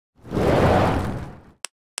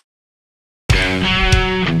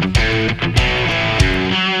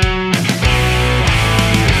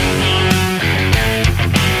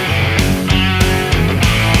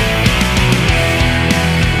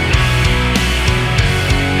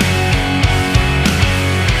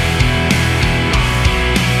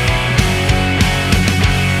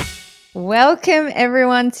Welcome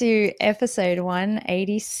everyone to episode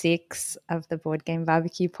 186 of the Board Game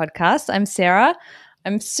BBQ podcast. I'm Sarah.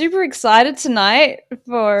 I'm super excited tonight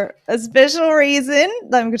for a special reason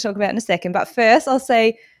that I'm going to talk about in a second. But first I'll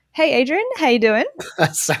say, hey Adrian, how you doing?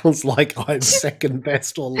 That sounds like I'm second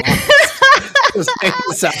best or last. Does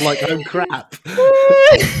it sound like I'm crap?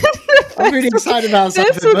 I'm really excited about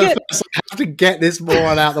something, but first I have to get this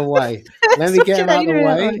moron out of the way. Let me get him out of the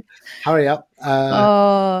way. Hurry up.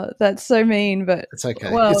 Oh, that's so mean, but it's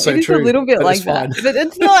okay. Well, it's so it is true, a little bit like that, but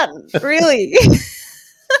it's not really.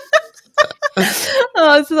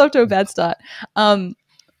 Oh, this is off to a bad start. I'm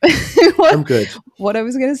good. What I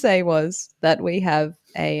was going to say was that we have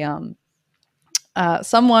a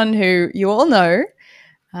someone who you all know,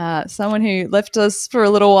 someone who left us for a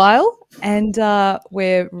little while, and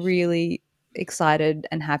we're really excited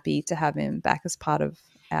and happy to have him back as part of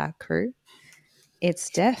our crew. It's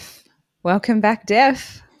Def. Welcome back,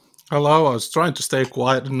 Def. Hello, I was trying to stay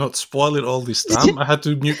quiet and not spoil it all this time. I had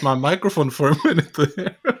to mute my microphone for a minute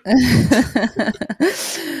there.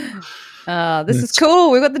 This is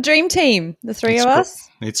cool. We've got the dream team, the three of us.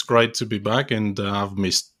 It's great to be back, and I've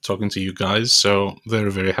missed talking to you guys, so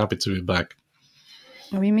very, very happy to be back.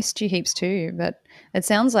 We missed you heaps too, but it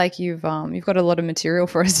sounds like you've got a lot of material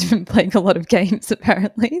for us. You've been playing a lot of games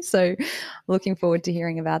apparently, so looking forward to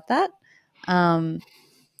hearing about that.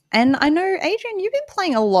 And I know, Adrian, you've been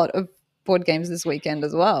playing a lot of board games this weekend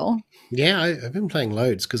as well. Yeah, I've been playing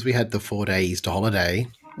loads because we had the 4-day Easter holiday.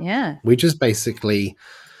 Yeah. We just basically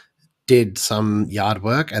did some yard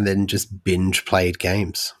work and then just binge played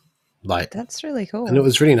games. That's really cool. And it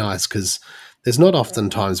was really nice because there's not often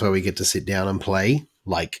times where we get to sit down and play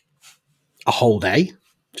like a whole day. Do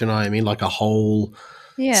you know what I mean? Like a whole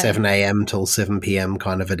 7 a.m. till 7 p.m.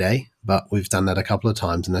 kind of a day. But we've done that a couple of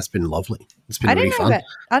times and that's been lovely. It's been really fun.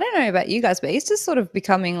 I don't know about you guys, but Easter's sort of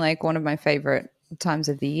becoming like one of my favorite times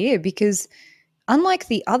of the year because unlike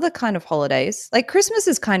the other kind of holidays, like Christmas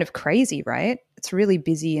is kind of crazy, right? It's really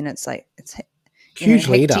busy and it's huge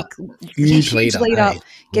lead up. Huge lead up.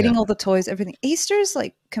 Getting all the toys, everything. Easter is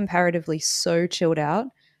like comparatively so chilled out.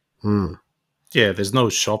 Yeah, there's no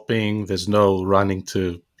shopping. There's no running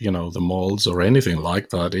to, the malls or anything like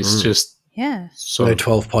that. It's just... Yeah. So no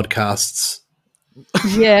 12 podcasts.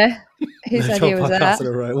 Yeah. Whose idea was that? In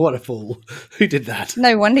a row. What a fool. Who did that?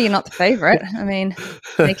 No wonder you're not the favourite. I mean,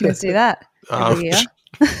 making us do that every year.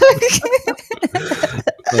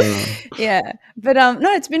 Yeah. But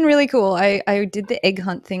no, it's been really cool. I did the egg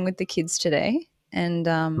hunt thing with the kids today. And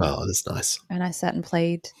oh, that's nice. And I sat and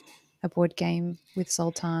played a board game with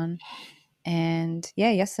Sultan. And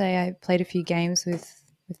yeah, yesterday I played a few games with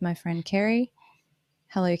my friend Kerry.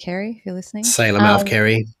 Hello, Kerry, if you're listening. Sailor Mouth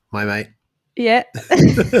Kerry, my mate. Yeah.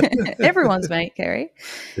 Everyone's mate, Kerry.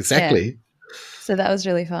 Exactly. Yeah. So that was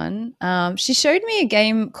really fun. She showed me a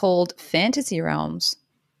game called Fantasy Realms.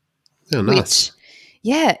 Oh, nice.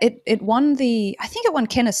 It won I think it won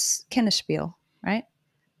Kennerspiel, right?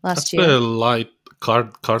 Last year. That's a light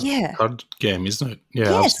card game, isn't it? Yeah,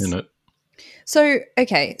 yes. I've seen it.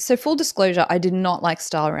 So full disclosure, I did not like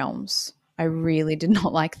Star Realms. I really did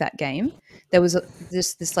not like that game. There was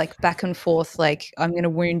this like back and forth, like I'm going to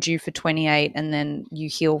wound you for 28 and then you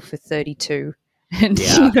heal for 32. And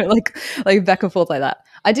like back and forth like that.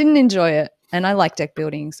 I didn't enjoy it and I like deck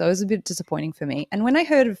building, so it was a bit disappointing for me. And when I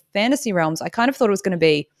heard of Fantasy Realms, I kind of thought it was going to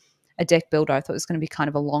be a deck builder. I thought it was going to be kind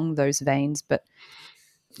of along those veins, but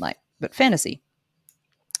fantasy.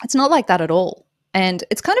 It's not like that at all. And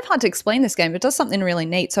it's kind of hard to explain this game. It does something really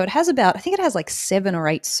neat. So it has I think it has like 7 or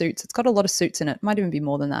 8 suits. It's got a lot of suits in it. It might even be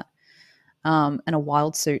more than that. And a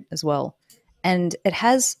wild suit as well. And it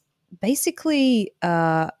has basically,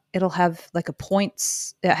 it'll have like a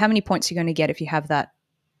points, how many points you're going to get if you have that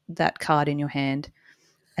card in your hand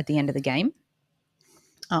at the end of the game.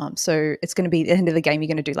 So it's going to be at the end of the game, you're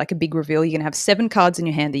going to do like a big reveal. You're going to have 7 cards in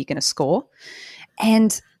your hand that you're going to score.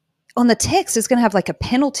 And on the text, it's going to have like a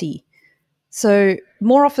penalty. So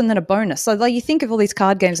more often than a bonus. So like you think of all these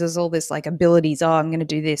card games, there's all this like abilities. Oh, I'm going to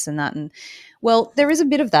do this and that. And well, there is a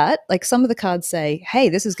bit of that. Like some of the cards say, hey,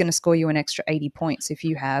 this is going to score you an extra 80 points if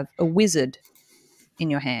you have a wizard in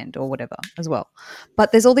your hand or whatever as well.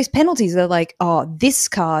 But there's all these penalties. They're like, oh, this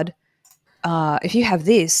card, if you have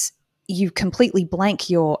this, you completely blank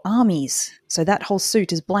your armies. So that whole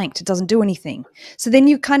suit is blanked. It doesn't do anything. So then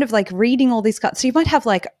you kind of like reading all these cards. So you might have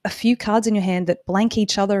like a few cards in your hand that blank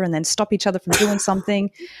each other and then stop each other from doing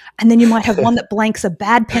something. And then you might have one that blanks a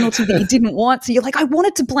bad penalty that you didn't want. So you're like, I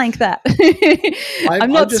wanted to blank that.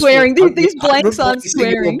 I'm not swearing. These blanks aren't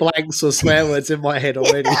swearing. Blanks or swear words in my head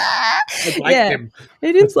already. Him.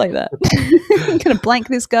 It is like that. I'm going to blank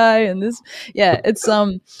this guy and this. Yeah, it's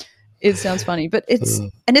It sounds funny, but it's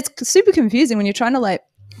super confusing when you're trying to like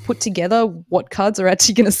put together what cards are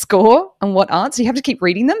actually going to score and what aren't. So you have to keep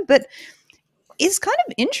reading them, but it's kind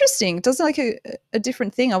of interesting. It does like a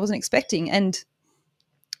different thing I wasn't expecting, and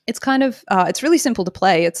it's kind of it's really simple to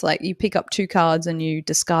play. It's like you pick up 2 cards and you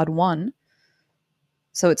discard 1.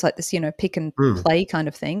 So it's like this, pick and play kind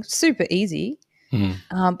of thing. Super easy.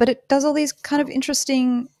 But it does all these kind of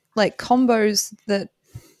interesting like combos that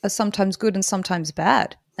are sometimes good and sometimes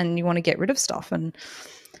bad, and you want to get rid of stuff. And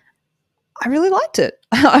I really liked it.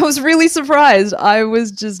 I was really surprised. I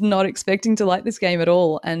was just not expecting to like this game at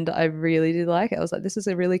all, and I really did like it. I was like, this is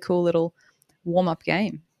a really cool little warm-up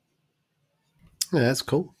game. Yeah, that's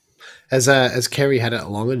cool. As Kerry had it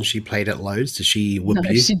along and she played it loads, did she whoop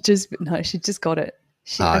you? She just got it.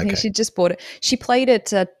 I think she just bought it. She played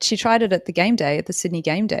it. She tried it at the game day, at the Sydney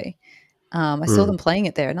game day. I saw them playing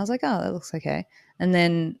it there, and I was like, "Oh, that looks okay." And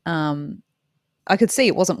then I could see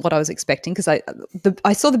it wasn't what I was expecting because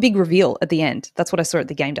I saw the big reveal at the end. That's what I saw at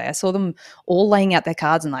the game day. I saw them all laying out their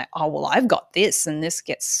cards and like, "Oh, well, I've got this, and this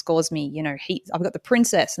scores me, heaps. I've got the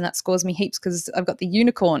princess, and that scores me heaps because I've got the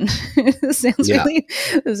unicorn." It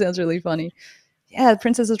sounds really funny. Yeah, the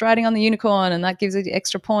princess is riding on the unicorn and that gives it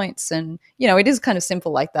extra points. And, it is kind of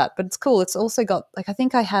simple like that, but it's cool. It's also got like, I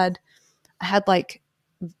think I had like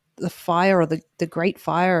the fire or the great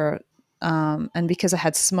fire. And because I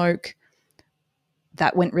had smoke,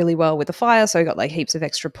 that went really well with the fire. So I got like heaps of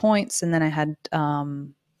extra points. And then I had,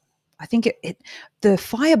 I think the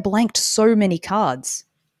fire blanked so many cards.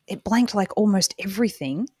 It blanked like almost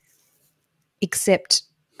everything except,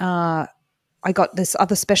 I got this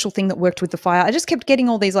other special thing that worked with the fire. I just kept getting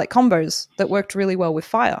all these like combos that worked really well with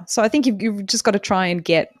fire. So I think you've just got to try and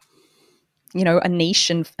get, a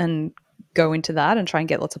niche and go into that and try and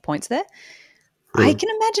get lots of points there. I can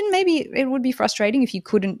imagine maybe it would be frustrating if you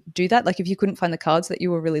couldn't do that, like if you couldn't find the cards that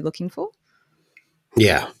you were really looking for.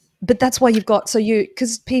 Yeah. But that's why you've got,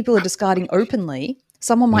 because people are discarding openly,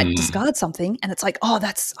 someone might discard something and it's like, oh,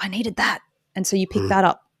 I needed that. And so you pick that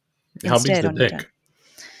up instead on your turn.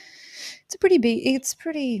 It's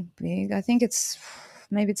pretty big. I think it's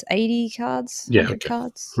 80 cards, 100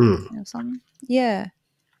 cards or something. Yeah.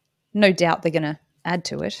 No doubt they're going to add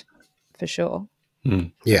to it for sure. Yeah.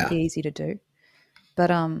 It'd be easy to do. But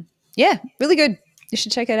yeah, really good. You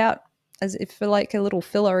should check it out as if for like a little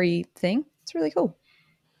fillery thing. It's really cool.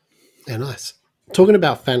 Yeah, nice. Talking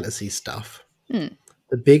about fantasy stuff,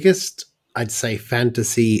 the biggest, I'd say,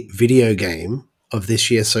 fantasy video game of this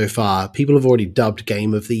year so far, people have already dubbed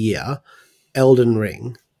Game of the Year, Elden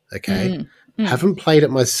Ring, okay? Haven't played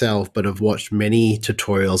it myself, but have watched many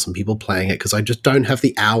tutorials and people playing it because I just don't have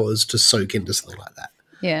the hours to soak into something like that.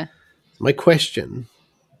 Yeah. My question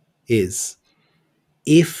is,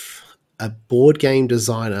 if a board game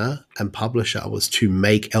designer and publisher was to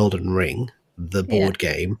make Elden Ring, the board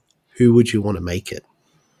game, who would you want to make it?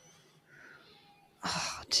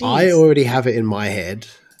 Oh, geez. I already have it in my head.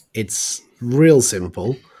 It's real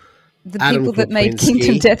simple. The people that made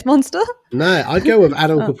Kingdom Death Monster? No, I'd go with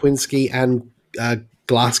Adam Koplinski and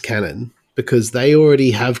Glass Cannon because they already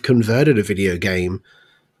have converted a video game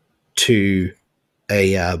to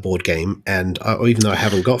a board game. And even though I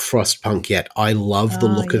haven't got Frostpunk yet, I love the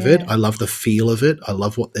look of it. I love the feel of it. I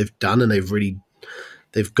love what they've done, and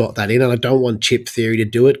they've got that in. And I don't want Chip Theory to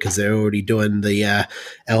do it because they're already doing the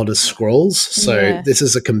Elder Scrolls. So this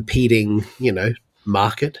is a competing,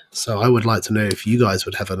 market. So I would like to know if you guys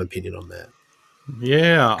would have an opinion on that.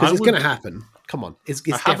 Yeah, because it's going to happen. Come on, it's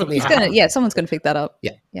definitely happening. Yeah, someone's going to pick that up.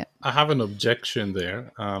 Yeah. I have an objection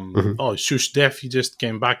there. Oh, Shush Def, you just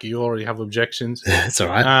came back. You already have objections. It's all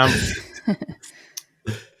right.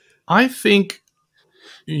 I think,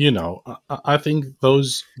 I think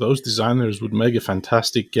those designers would make a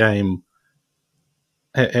fantastic game,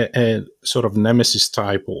 a sort of Nemesis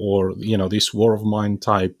type or, this War of Mine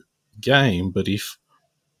type game. But if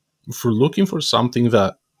we're looking for something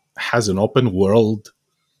that has an open world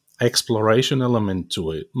exploration element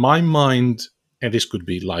to it, my mind, and this could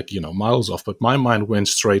be like, miles off, but my mind went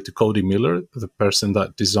straight to Cody Miller, the person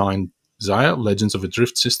that designed Xia, Legends of a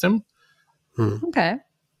Drift System. Okay.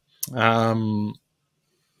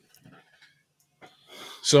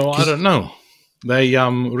 So I don't know. They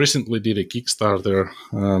recently did a Kickstarter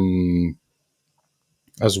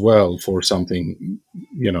as well for something,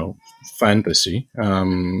 fantasy.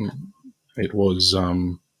 It was,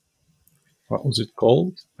 what was it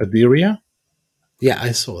called? Adiria? Yeah,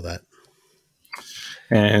 I saw that.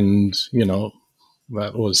 And,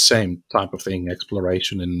 that was same type of thing,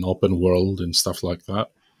 exploration in an open world and stuff like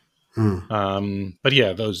that. But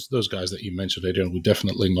yeah, those guys that you mentioned, Adrian, would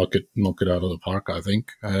definitely knock it out of the park, I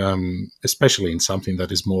think, especially in something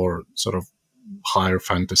that is more sort of higher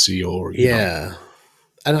fantasy or you know.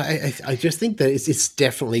 And I just think that it's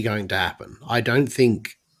definitely going to happen. I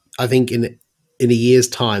think in a year's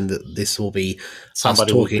time that this will be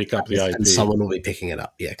Somebody us will talking pick up the about this IP. and someone will be picking it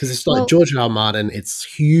up. Yeah, because it's like George R. R. Martin. It's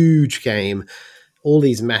huge game. All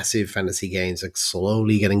these massive fantasy games are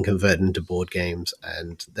slowly getting converted into board games,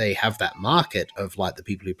 and they have that market of like the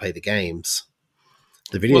people who play the games,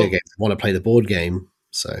 the video games want to play the board game.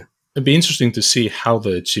 So it'd be interesting to see how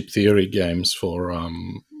the Chip Theory games for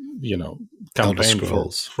campaign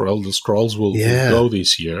for Elder Scrolls will go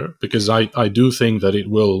this year, because I do think that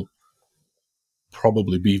it will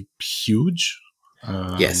probably be huge.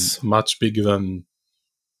 Yes, much bigger than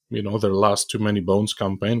their last Too Many Bones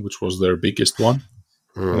campaign, which was their biggest one.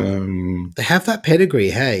 They have that pedigree,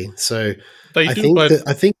 hey. So I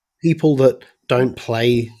think people that don't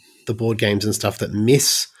play the board games and stuff, that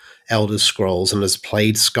miss Elder Scrolls and has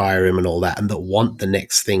played Skyrim and all that, and that want the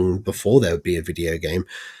next thing before there would be a video game,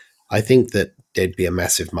 I think that there'd be a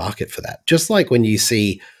massive market for that. Just like when you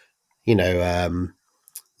see,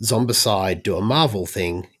 Zombicide do a Marvel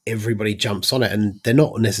thing, everybody jumps on it, and they're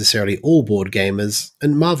not necessarily all board gamers.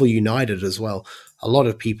 And Marvel United as well. A lot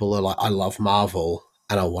of people are like, I love Marvel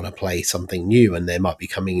and I want to play something new, and they might be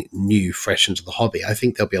coming new, fresh into the hobby. I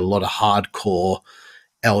think there'll be a lot of hardcore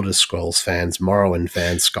Elder Scrolls fans, Morrowind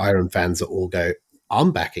fans, Skyrim fans that all go,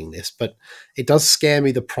 I'm backing this. But it does scare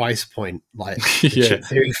me, the price point, like the Chip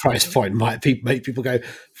Theory price point might make people go,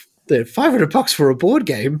 $500 for a board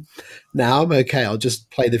game. Now I'm okay. I'll just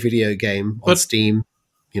play the video game on Steam.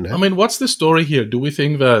 I mean, what's the story here? Do we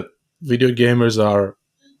think that video gamers are,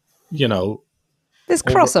 there's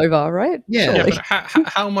crossover, right? Yeah. But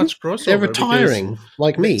how much crossover? They're retiring,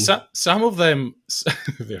 like me. Some of them,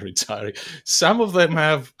 they're retiring. Some of them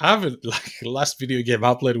haven't. Like, the last video game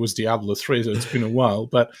I played was Diablo 3, so it's been a while.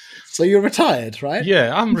 But so you're retired, right?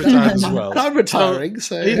 Yeah, I'm retired as well. I'm retiring.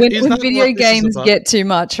 So when video games get too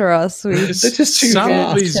much for us, they're just too some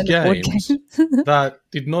fast. of these games that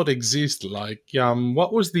did not exist. Like,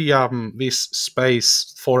 what was the this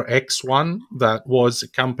Space 4X one that was a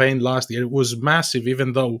campaign last year? It was massive,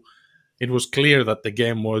 even though it was clear that the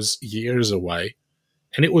game was years away.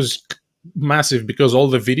 And it was massive because all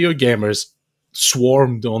the video gamers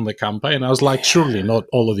swarmed on the campaign. I was like, surely not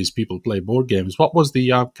all of these people play board games. What was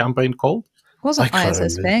the campaign called? It wasn't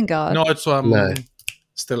ISS Vanguard. No, it's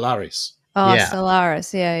Stellaris. Oh, yeah.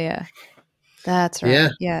 Stellaris. Yeah. That's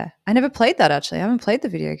right. Yeah. I never played that, actually. I haven't played the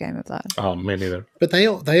video game of that. Oh, me neither. But they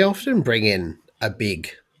often bring in a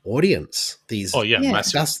big audience.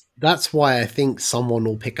 Massive. That's why I think someone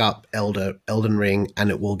will pick up Elden Ring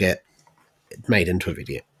and it will get made into a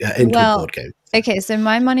video, a board game. Okay, so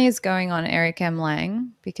my money is going on Eric M.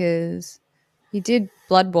 Lang because he did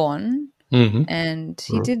Bloodborne and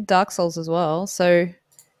he did Dark Souls as well. So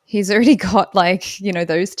he's already got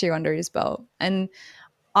those two under his belt. And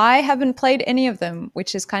I haven't played any of them,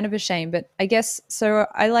 which is kind of a shame. But I guess, so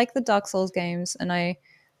I like the Dark Souls games and I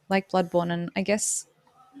like Bloodborne. And I guess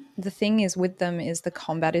the thing is with them is the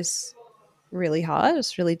combat is really hard.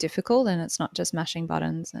 It's really difficult, and it's not just mashing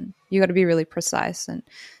buttons, and you got to be really precise, and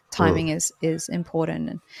timing is important.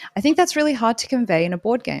 And I think that's really hard to convey in a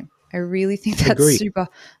board game. I really think that's super.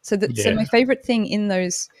 So my favorite thing in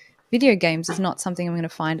those video games is not something I'm going to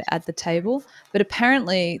find at the table, but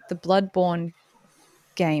apparently the Bloodborne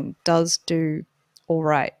game does do all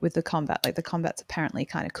right with the combat. Like, the combat's apparently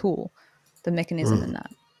kind of cool, the mechanism in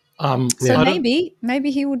that. So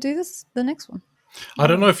maybe he will do the next one. I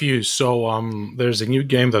don't know if you saw, there's a new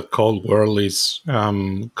game that Cold World is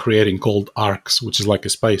creating called Arcs, which is like a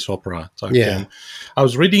space opera type game. I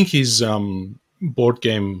was reading his board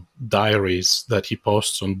game diaries that he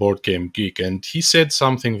posts on Board Game Geek, and he said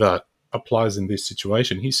something that applies in this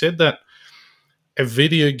situation. He said that a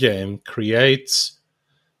video game creates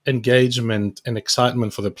engagement and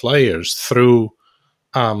excitement for the players through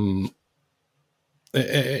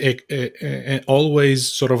an always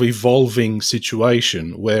sort of evolving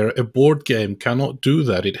situation, where a board game cannot do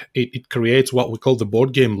that. It creates what we call the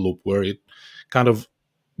board game loop, where it kind of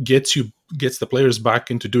gets the players back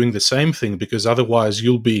into doing the same thing, because otherwise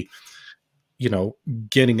you'll be,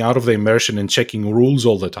 getting out of the immersion and checking rules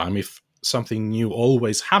all the time if something new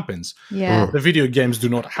always happens. Yeah. The video games do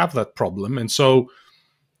not have that problem, and so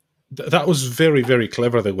that was very, very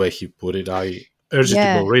clever the way he put it. I urge you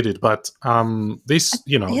to go read it, but this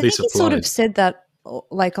applies. He sort of said that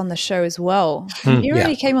on the show as well. You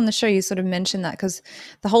already came on the show, you sort of mentioned that, because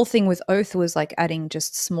the whole thing with Oath was adding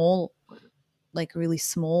just small, really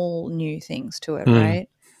small new things to it, right?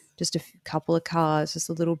 just a couple of cars, just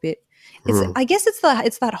a little bit. I guess it's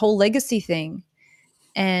that whole legacy thing,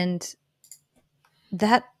 and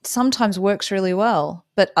that sometimes works really well.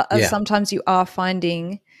 But sometimes you are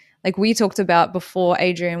finding, like we talked about before,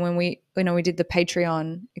 Adrian, when we did the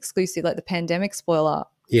Patreon exclusive, like the pandemic spoiler,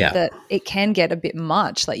 that it can get a bit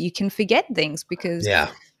much. Like you can forget things because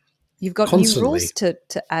you've got constantly new rules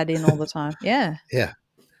to add in all the time. Yeah. Yeah.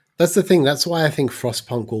 That's the thing. That's why I think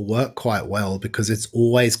Frostpunk will work quite well, because it's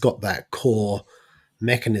always got that core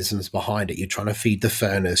mechanisms behind it. You're trying to feed the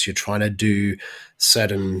furnace. You're trying to do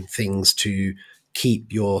certain things to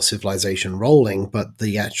keep your civilization rolling, but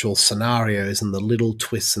the actual scenarios and the little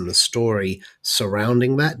twists in the story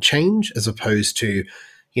surrounding that change, as opposed to,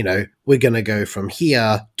 we're going to go from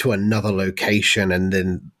here to another location and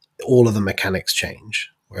then all of the mechanics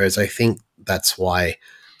change. Whereas I think that's why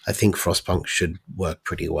I think Frostpunk should work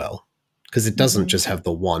pretty well, because it doesn't just have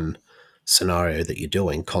the one scenario that you're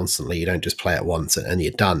doing constantly. You don't just play it once and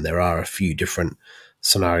you're done. There are a few different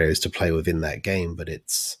scenarios to play within that game, but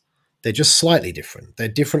they're just slightly different. They're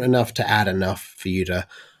different enough to add enough for you to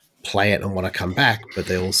play it and want to come back, but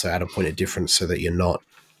they also add a point of difference so that you're not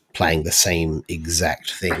playing the same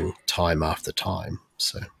exact thing time after time.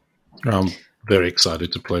 So I'm very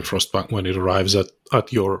excited to play Frostpunk when it arrives at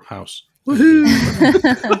your house. Woohoo!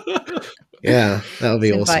 Yeah, that'll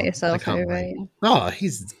be awesome. Invite yourself over. Oh,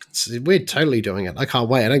 we're totally doing it. I can't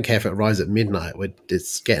wait. I don't care if it arrives at midnight.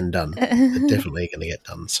 It's getting done. It's definitely going to get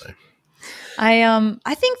done. So,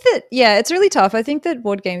 I think that it's really tough. I think that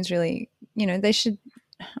board games really, they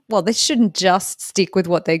shouldn't just stick with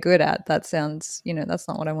what they're good at. That sounds, that's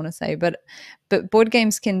not what I want to say. But board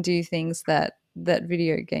games can do things that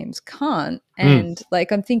video games can't. And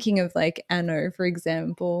like I'm thinking of like Anno, for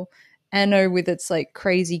example. Anno with its like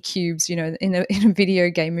crazy cubes, in a video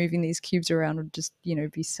game, moving these cubes around would just,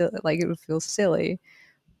 be silly. Like it would feel silly.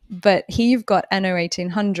 But here you've got Anno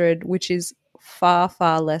 1800, which is far,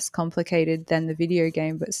 far less complicated than the video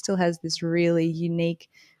game, but still has this really unique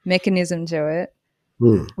mechanism to it,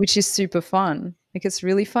 which is super fun. Like it's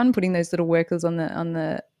really fun putting those little workers on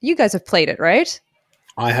the. You guys have played it, right?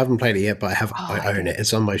 I haven't played it yet, but I own it.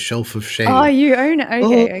 It's on my shelf of shame. Oh, you own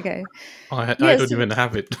it? Okay. I don't even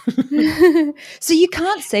have it. So you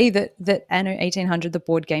can't say that Anno 1800, the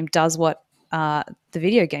board game, does what the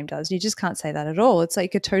video game does. You just can't say that at all. It's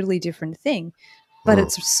like a totally different thing, but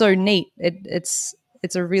it's so neat. It's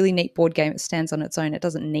a really neat board game. It stands on its own. It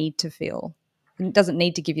doesn't need to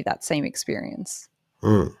give you that same experience.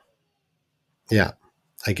 Yeah,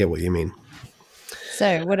 I get what you mean.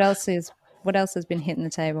 So what else has been hitting the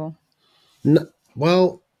table? No,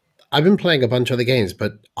 well, I've been playing a bunch of other games,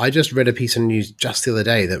 but I just read a piece of news just the other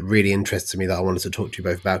day that really interested me that I wanted to talk to you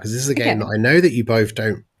both about, because this is a game that I know that you both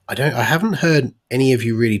I haven't heard any of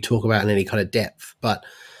you really talk about in any kind of depth, but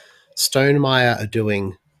Stonemaier are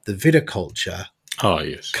doing the Viticulture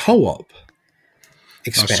co-op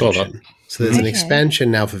expansion. I saw that. So there's an expansion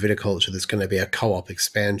now for Viticulture. There's going to be a co-op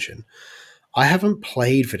expansion. I haven't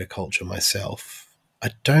played Viticulture myself. I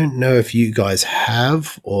don't know if you guys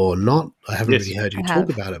have or not. I haven't really heard you talk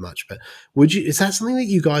about it much, but is that something that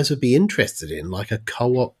you guys would be interested in, like a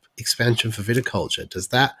co-op expansion for Viticulture? Does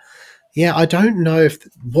that, I don't know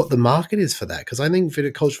what the market is for that, because I think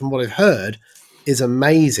Viticulture, from what I've heard, is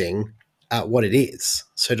amazing at what it is.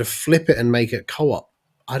 So to flip it and make it co-op,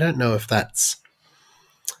 I don't know if that's,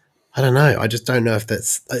 I don't know. I just don't know if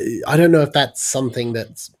that's, I don't know if that's something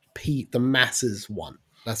that's the masses want.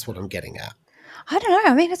 That's what I'm getting at. I don't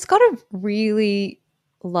know. I mean, it's got a really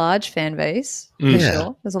large fan base, for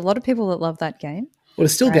sure. There's a lot of people that love that game. Well,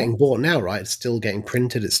 it's still getting bought now, right? It's still getting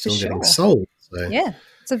printed. It's still getting sold. So. Yeah,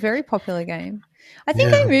 it's a very popular game. I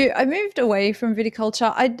think I moved away from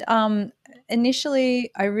Viticulture.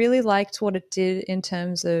 Initially, I really liked what it did in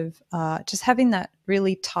terms of just having that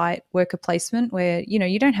really tight worker placement where,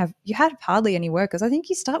 you had hardly any workers. I think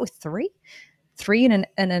you start with three in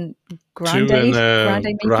a grande.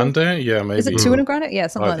 Grande, yeah, maybe. Is it two in a grande? Yeah,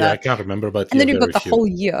 something like that. I can't remember, but and then you've got the whole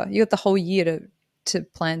year. You got the whole year to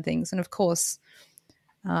plan things, and of course,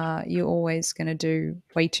 you're always going to do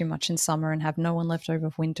way too much in summer and have no one left over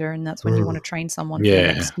for winter, and that's when you want to train someone for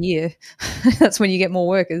the next year. That's when you get more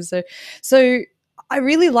workers. So I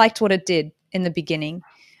really liked what it did in the beginning.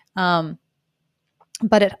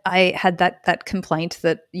 But I had that complaint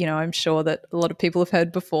that, I'm sure that a lot of people have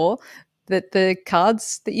heard before, that the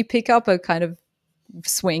cards that you pick up are kind of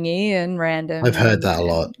swingy and random. I've heard that a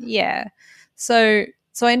lot. Yeah. So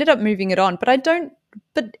I ended up moving it on,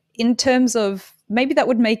 but in terms of, maybe that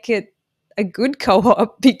would make it a good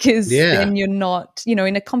co-op, because then you're not,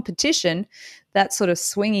 in a competition, that sort of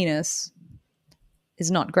swinginess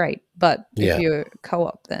is not great. But Yeah. if you're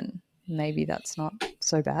co-op, then maybe that's not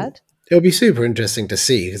so bad. It'll be super interesting to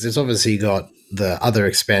see because it's obviously got the other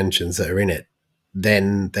expansions that are in it.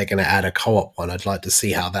 Then they're going to add a co-op one. I'd like to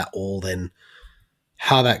see how that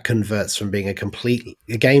converts from being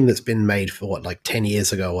a game that's been made for what, like 10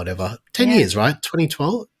 years ago or whatever. 10 years, right?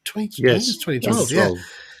 2012? Yes. 2012, yeah.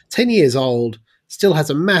 10 years old, still has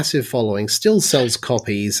a massive following, still sells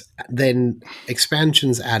copies, then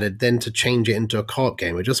expansions added, then to change it into a co-op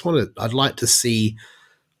game. I'd like to see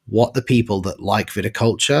what the people that like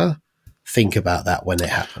viticulture think about that when it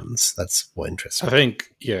happens. That's what interests me.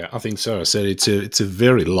 I think Sarah said it's a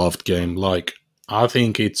very loved game. Like, I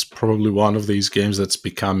think it's probably one of these games that's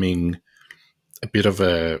becoming a bit of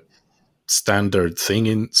a standard thing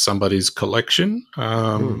in somebody's collection.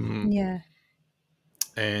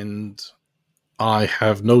 And I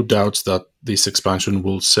have no doubts that this expansion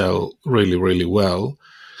will sell really, really well,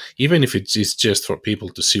 even if it is just for people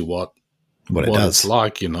to see what it's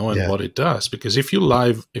like, and what it does. Because if you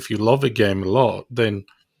love a game a lot, then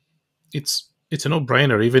it's a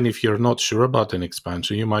no-brainer. Even if you're not sure about an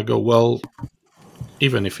expansion, you might go, well,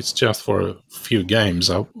 even if it's just for a few games,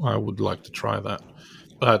 I would like to try that.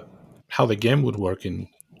 But how the game would work in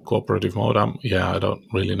cooperative mode, I don't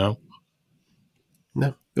really know.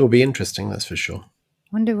 No, it will be interesting, that's for sure.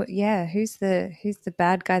 Wonder who's the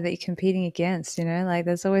bad guy that you're competing against? Like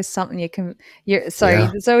there's always something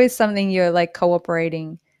there's always something you're like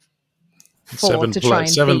cooperating for to try and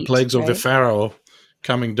seven beat, plagues right? of the Pharaoh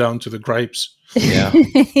coming down to the grapes. Yeah.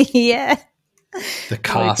 Yeah. The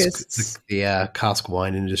cask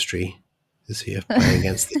wine industry is here playing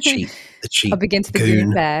against the cheap up against the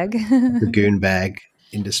goon bag. The goon bag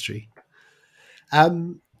industry.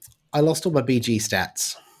 I lost all my BG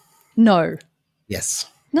stats. No. Yes.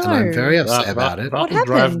 No. And I'm very upset about it. That would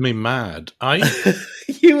drive me mad.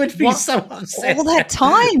 You would be so upset. All that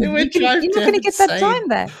time. You're not going to get that time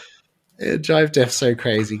back. It would drive Def so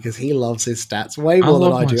crazy because he loves his stats way more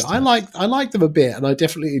than I do. Stats. I like them a bit, and I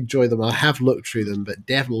definitely enjoy them. I have looked through them, but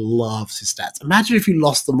Def loves his stats. Imagine if you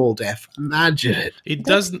lost them all, Def. Imagine it.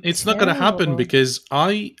 It's not going to happen because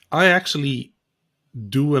I actually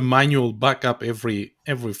do a manual backup every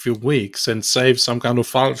few weeks and save some kind of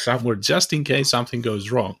file somewhere just in case something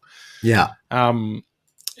goes wrong. Yeah.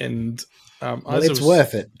 It's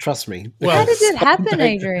worth it. Trust me. Well, how did it happen,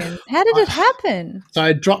 Adrian? How did it happen? So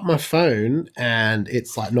I dropped my phone and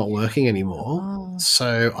it's like not working anymore. Oh.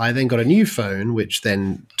 So I then got a new phone, which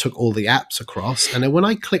then took all the apps across. And then when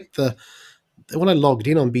I logged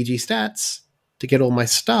in on BG Stats to get all my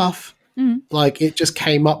stuff, like it just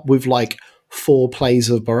came up with like 4 plays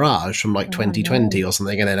of Barrage from like 2020 or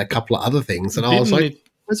something, and then a couple of other things. And I was like,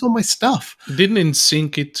 where's all my stuff? Didn't it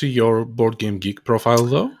sync it to your Board Game Geek profile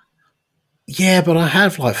though? Yeah, but I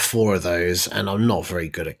have like 4 of those, and I'm not very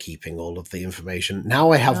good at keeping all of the information.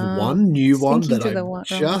 Now I have one new one that I'm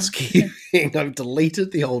just keeping. I've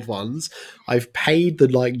deleted the old ones. I've paid the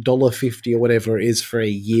like $1.50 or whatever it is for a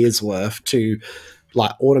year's worth to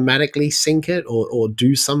like automatically sync it or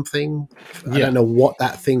do something. I don't know what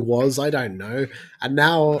that thing was. I don't know. And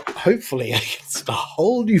now hopefully I can start a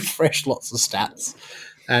whole new fresh lots of stats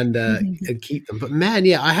and keep them. But man,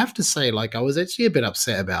 I have to say, like, I was actually a bit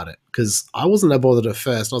upset about it because I wasn't that bothered at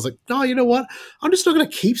first. I was like, no, you know what? I'm just not going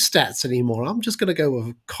to keep stats anymore. I'm just going to go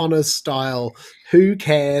with Connor's style. Who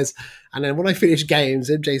cares? And then when I finish games,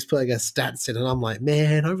 MJ's putting her stats in, and I'm like,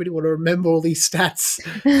 man, I really want to remember all these stats.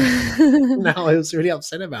 Now I was really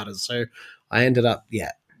upset about it. So I ended up,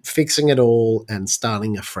 fixing it all and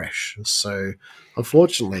starting afresh. So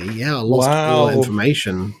unfortunately, I lost all the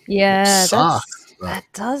information. Yeah, that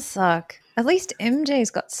does suck. At least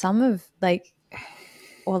MJ's got some of like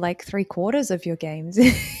 3/4 of your games.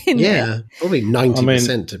 Probably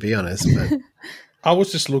 90% to be honest. But I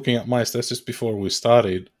was just looking at my stats just before we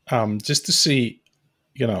started, just to see,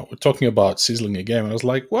 we're talking about Sizzling a Game. And I was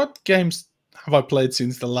like, what games have I played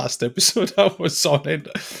since the last episode I was on it?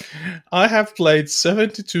 I have played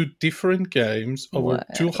 72 different games over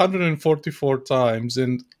 244 times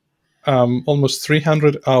and almost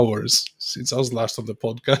 300 hours since I was last on the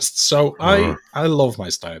podcast. So I love my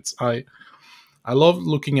stats. I love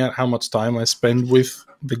looking at how much time I spend with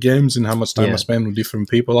the games and how much time I spend with different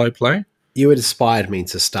people I play. You had inspired me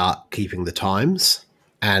to start keeping the times,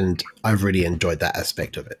 and I've really enjoyed that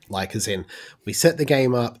aspect of it. Like, as in, we set the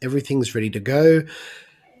game up, everything's ready to go.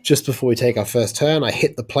 Just before we take our first turn, I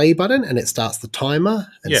hit the play button and it starts the timer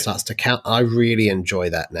and starts to count. I really enjoy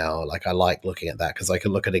that now. Like, I like looking at that because I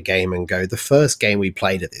can look at a game and go, the first game we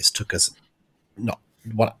played at this took us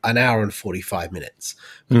an hour and 45 minutes.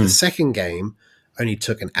 But the second game only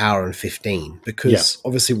took an hour and 15 because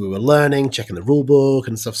obviously we were learning, checking the rule book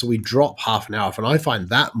and stuff. So we drop half an hour off. And I find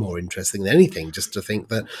that more interesting than anything, just to think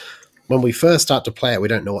that when we first start to play it, we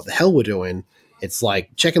don't know what the hell we're doing. It's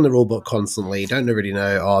like checking the rule book constantly, don't really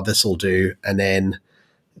know, oh, this will do. And then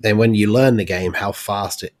when you learn the game, how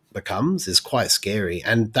fast it becomes is quite scary.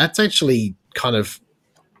 And that's actually kind of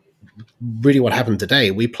really what happened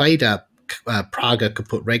today. We played Praga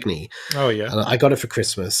Caput Regni. Oh, yeah. And I got it for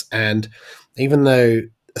Christmas. And even though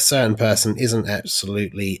a certain person isn't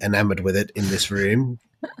absolutely enamored with it in this room,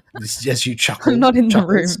 as you chuckle. I'm not in the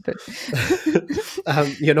room, but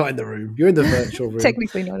you're not in the room. You're in the virtual room.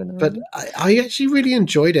 Technically not in the room. But I actually really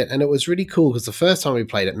enjoyed it, and it was really cool because the first time we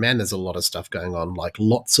played it, man, there's a lot of stuff going on. Like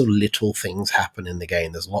lots of little things happen in the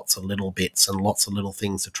game. There's lots of little bits and lots of little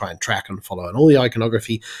things to try and track and follow. And all the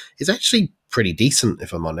iconography is actually pretty decent,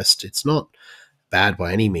 if I'm honest. It's not bad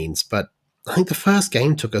by any means, but I think the first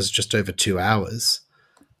game took us just over 2 hours.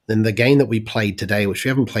 Then the game that we played today, which we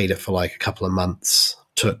haven't played it for like a couple of months,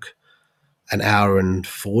 took an hour and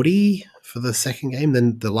 40 for the second game.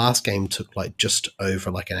 Then the last game took like just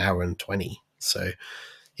over like an hour and 20. So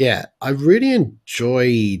yeah, I really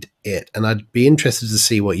enjoyed it, and I'd be interested to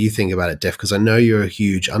see what you think about it, Def, because I know you're a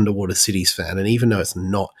huge Underwater Cities fan, and even though it's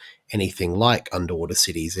not anything like Underwater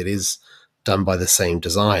Cities, it is done by the same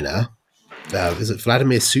designer. Is it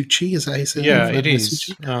Vladimir Suchy? Is that how you say it? Yeah, it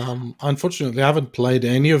is. Unfortunately, I haven't played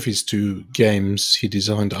any of his 2 games he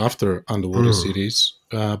designed after Underwater Cities,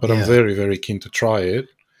 but I'm very, very keen to try it.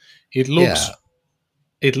 It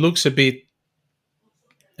looks a bit,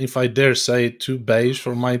 if I dare say, too beige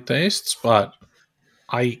for my tastes, but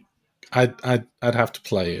I'd have to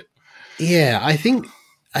play it. Yeah, I think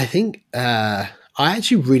I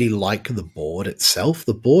actually really like the board itself.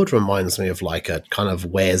 The board reminds me of like a kind of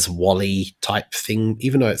Where's Wally type thing,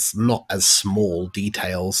 even though it's not as small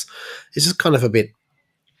details. It's just kind of a bit,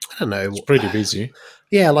 I don't know. It's pretty busy.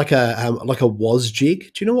 Yeah, like a was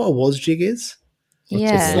jig. Do you know what a was jig is?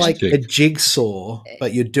 Yeah. It's like a jigsaw,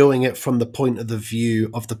 but you're doing it from the point of the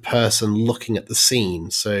view of the person looking at the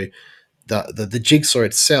scene. So the jigsaw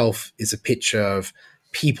itself is a picture of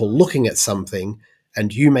people looking at something,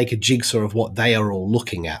 and you make a jigsaw of what they are all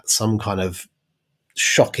looking at, some kind of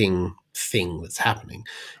shocking thing that's happening.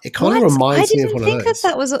 It kind of reminds me of one of those. I didn't think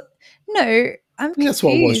that was no. I'm confused. That's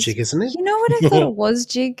what a was jig, isn't it? You know what I thought it was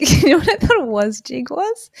jig? You know what I thought a was jig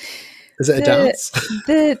was? Is it a dance?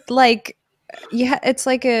 It's like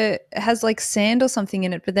it has like sand or something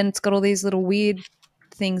in it, but then it's got all these little weird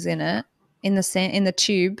things in it, in the sand, in the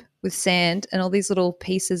tube with sand and all these little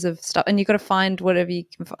pieces of stuff, and you got to find whatever you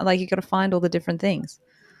can. Like you got to find all the different things.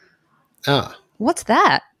 Ah, what's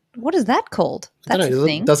that? What is that called? That's a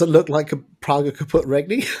thing. Does it look like a Praga Caput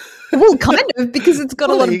Regni? Well, kind of, because it's got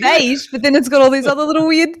a lot of beige, but then it's got all these other little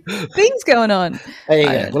weird things going on. There you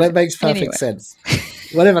go. Well, it makes perfect sense.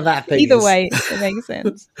 Whatever that thing Either is. way, it makes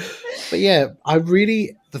sense. But yeah,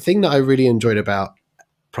 the thing that I really enjoyed about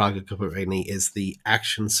Praga Caput Regni is the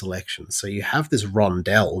action selection. So you have this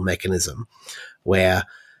rondelle mechanism where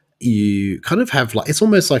you kind of have like, it's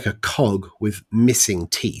almost like a cog with missing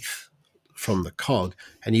teeth from the cog,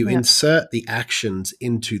 and you insert the actions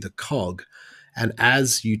into the cog. And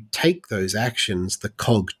as you take those actions, the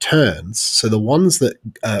cog turns. So the ones that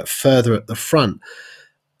are further at the front,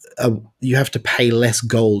 you have to pay less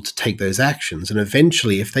gold to take those actions. And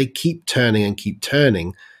eventually, if they keep turning,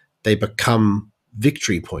 they become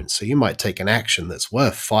victory points. So you might take an action that's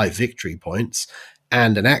worth 5 victory points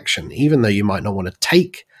and an action, even though you might not want to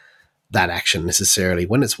take that action necessarily.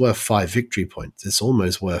 When it's worth 5 victory points, it's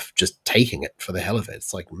almost worth just taking it for the hell of it.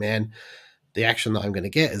 It's like, man, the action that I'm going to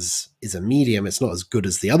get is a medium. It's not as good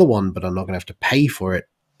as the other one, but I'm not going to have to pay for it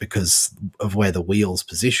because of where the wheel's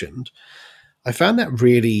positioned. I found that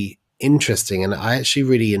really interesting, and I actually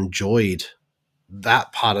really enjoyed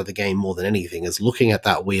that part of the game more than anything, is looking at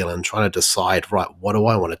that wheel and trying to decide, right, what do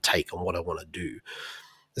I want to take and what I want to do.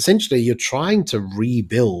 Essentially, you're trying to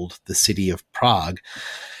rebuild the city of Prague,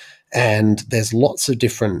 and there's lots of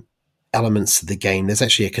different elements to the game. There's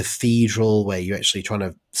actually a cathedral where you're actually trying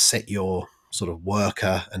to set your sort of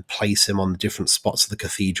worker and place him on the different spots of the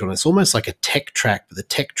cathedral. And it's almost like a tech track, but the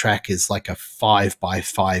tech track is like a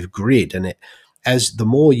 5x5 grid. And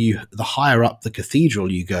the higher up the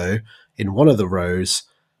cathedral you go in one of the rows,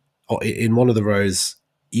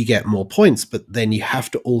 you get more points, but then you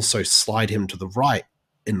have to also slide him to the right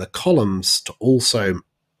in the columns to also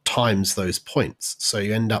times those points. So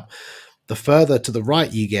you end up, the further to the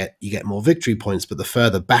right you get more victory points, but the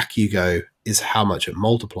further back you go is how much it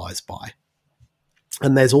multiplies by.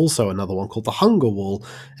 And there's also another one called the Hunger Wall.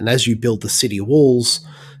 And as you build the city walls,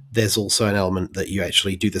 there's also an element that you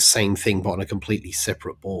actually do the same thing but on a completely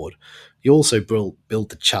separate board. You also build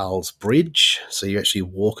the Charles Bridge, so you actually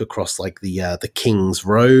walk across like the King's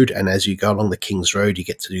Road, and as you go along the King's Road, you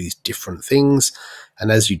get to do these different things,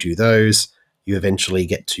 and as you do those, you eventually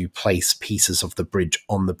get to place pieces of the bridge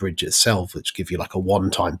on the bridge itself, which give you like a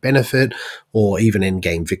one-time benefit or even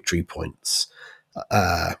in-game victory points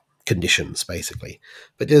conditions, basically.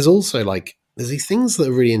 But there's also like there's these things that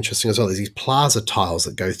are really interesting as well. There's these plaza tiles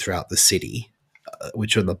that go throughout the city,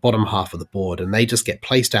 which are in the bottom half of the board, and they just get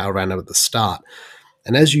placed out around at the start.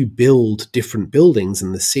 And as you build different buildings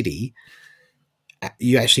in the city,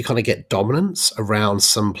 you actually kind of get dominance around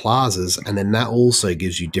some plazas, and then that also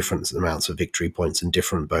gives you different amounts of victory points and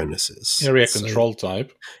different bonuses. Area control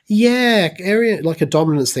type. Yeah, area, like a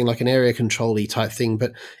dominance thing, like an area control-y type thing.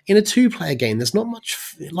 But in a 2-player game, there's not much,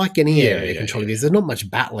 like any area control games, there's not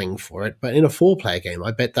much battling for it. But in a 4-player game,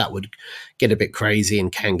 I bet that would get a bit crazy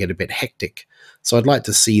and can get a bit hectic. So I'd like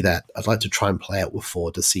to see that. I'd like to try and play it with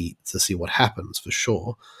 4 to see what happens for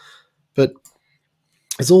sure. But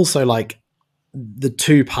it's also like the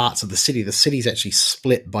two parts of the city. The city's actually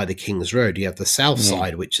split by the King's Road. You have the south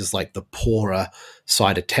side, which is like the poorer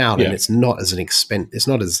side of town, and it's not as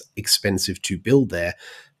expensive to build there.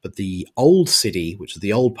 But the old city, which is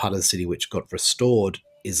the old part of the city which got restored,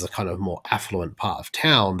 is a kind of more affluent part of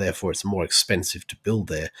town. Therefore, it's more expensive to build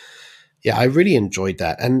there. Yeah, I really enjoyed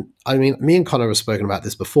that. And I mean, me and Connor have spoken about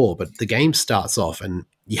this before, but the game starts off and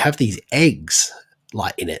you have these eggs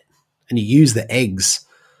like in it, and you use the eggs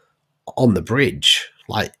on the bridge,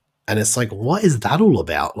 like, and it's like, what is that all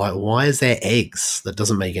about? Like, why is there eggs? That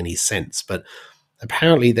doesn't make any sense. But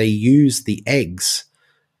apparently they use the egg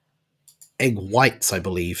whites, I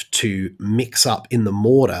believe, to mix up in the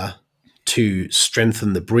mortar to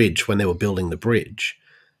strengthen the bridge when they were building the bridge.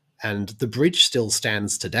 And the bridge still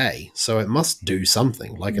stands today, so it must do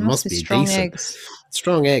something. Like, it must be strong decent. Eggs.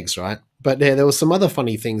 Strong eggs, right? But yeah, there was some other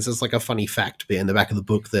funny things. There's like a funny fact bit in the back of the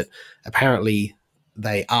book that apparently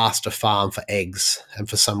they asked a farm for eggs, and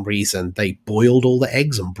for some reason they boiled all the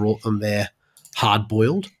eggs and brought them there hard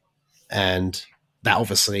boiled, and that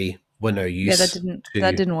obviously were no use. Yeah,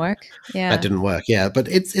 that didn't work. Yeah, that didn't work. Yeah, but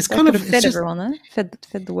it's kind of fed everyone though.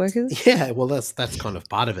 Fed the workers. Yeah, well, that's kind of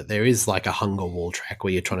part of it. There is like a hunger wall track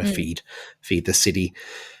where you're trying to feed the city.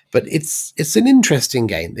 But it's an interesting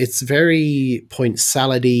game. It's very point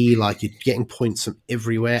salad-y, like you're getting points from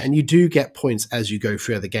everywhere, and you do get points as you go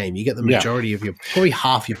through the game. You get the majority of probably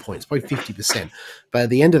half your points, probably 50%. But at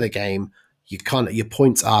the end of the game, your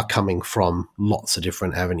points are coming from lots of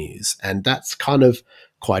different avenues, and that's kind of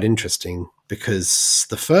quite interesting because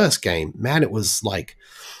the first game, man, it was like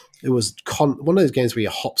one of those games where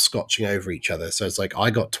you're hopscotching over each other. So it's like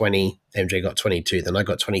I got 20, MJ got 22, then I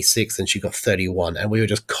got 26, and she got 31, and we were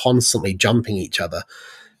just constantly jumping each other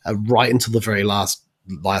right until the very last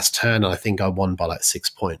turn. And I think I won by like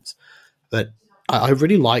 6 points. But I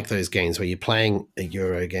really like those games where you're playing a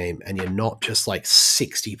Euro game and you're not just like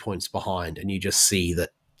 60 points behind and you just see that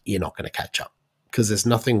you're not going to catch up, because there's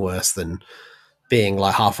nothing worse than being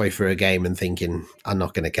like halfway through a game and thinking, I'm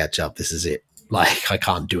not going to catch up. This is it. Like, I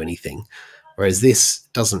can't do anything. Whereas this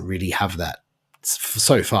doesn't really have that.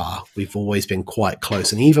 So far, we've always been quite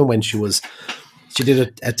close. And even when she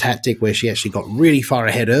did a tactic where she actually got really far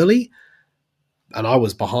ahead early and I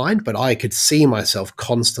was behind, but I could see myself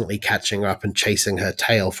constantly catching her up and chasing her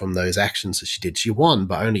tail from those actions that she did. She won,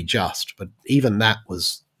 but only just. But even that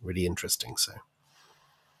was really interesting. So,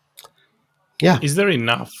 yeah. Is there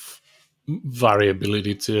enough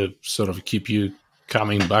variability to sort of keep you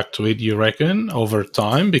coming back to it, you reckon, over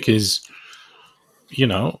time? Because,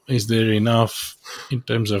 is there enough in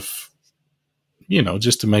terms of,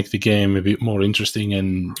 just to make the game a bit more interesting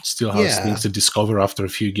and still have things to discover after a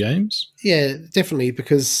few games? Yeah, definitely,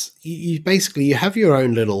 because you basically you have your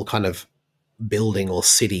own little kind of building or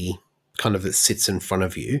city kind of that sits in front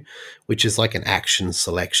of you, which is like an action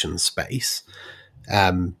selection space.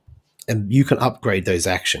 And you can upgrade those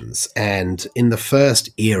actions. And in the first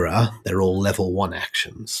era, they're all level 1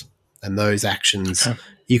 actions. And those actions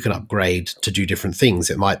you can upgrade to do different things.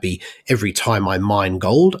 It might be every time I mine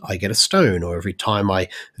gold, I get a stone, or every time I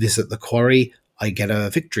visit the quarry, I get a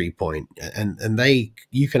victory point. And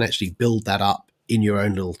you can actually build that up in your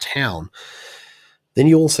own little town. Then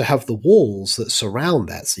you also have the walls that surround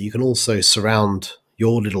that. So you can also surround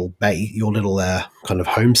your little kind of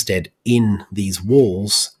homestead in these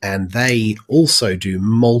walls, and they also do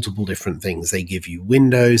multiple different things. They give you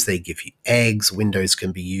windows, they give you eggs. Windows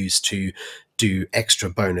can be used to do extra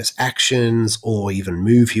bonus actions or even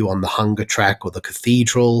move you on the hunger track or the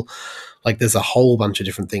cathedral. Like, there's a whole bunch of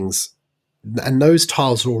different things and those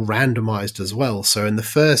tiles are all randomized as well. So in the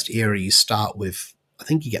first era, you start with, I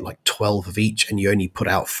think you get like 12 of each, and you only put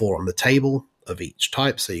out 4 on the table of each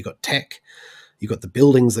type. So you got tech, you got the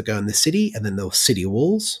buildings that go in the city, and then the city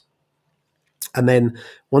walls. And then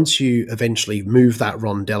once you eventually move that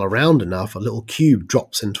rondel around enough, a little cube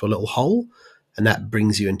drops into a little hole, and that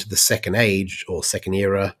brings you into the second age or second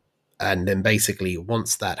era. And then basically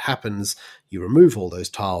once that happens, you remove all those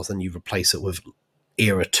tiles and you replace it with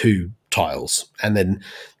era 2 tiles. And then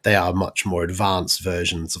they are much more advanced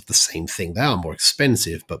versions of the same thing. They are more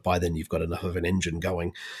expensive, but by then you've got enough of an engine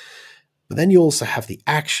going. But then you also have the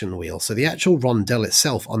action wheel. So the actual rondel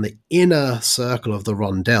itself, on the inner circle of the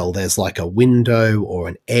rondel, there's like a window or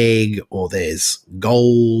an egg, or there's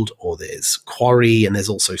gold, or there's quarry, and there's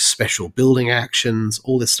also special building actions,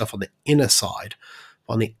 all this stuff on the inner side.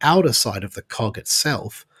 On the outer side of the cog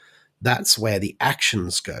itself, that's where the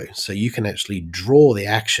actions go. So you can actually draw the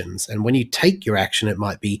actions. And when you take your action, it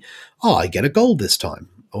might be, oh, I get a gold this time.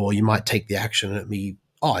 Or you might take the action and it be,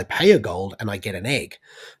 oh, I pay a gold and I get an egg.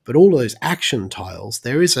 But all those action tiles,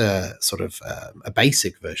 there is a sort of a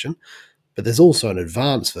basic version, but there's also an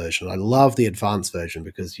advanced version. I love the advanced version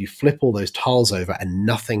because you flip all those tiles over and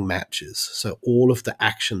nothing matches. So all of the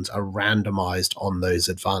actions are randomized on those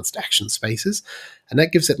advanced action spaces. And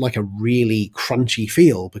that gives it like a really crunchy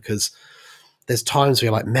feel, because there's times where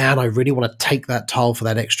you're like, man, I really want to take that tile for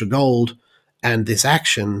that extra gold and this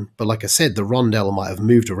action. But like I said, the rondel might have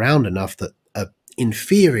moved around enough that a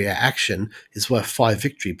inferior action is worth 5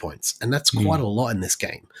 victory points. And that's quite a lot in this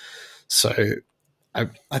game. So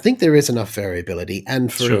I think there is enough variability.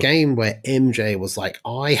 And for a game where MJ was like,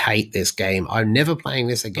 I hate this game, I'm never playing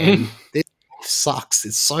this again. This sucks.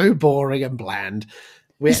 It's so boring and bland.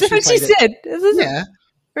 Is that what she said? Yeah.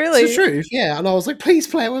 Really? It's the truth, yeah. And I was like, please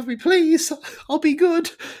play it with me, please. I'll be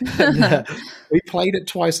good. And we played it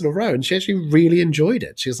twice in a row, and she actually really enjoyed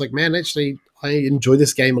it. She was like, man, actually, I enjoy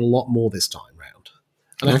this game a lot more this time round.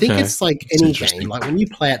 And I think it's like any game. Like when you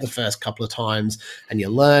play it the first couple of times and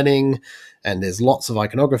you're learning and there's lots of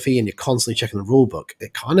iconography and you're constantly checking the rule book,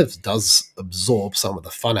 it kind of does absorb some of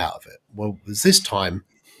the fun out of it. Well, this time,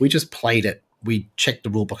 we just played it. We checked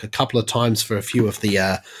the rule book a couple of times for a few of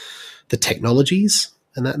the technologies,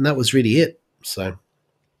 and that was really it. So,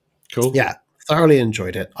 cool. Yeah, thoroughly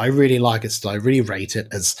enjoyed it. I really like it still. I really rate it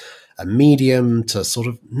as a medium to sort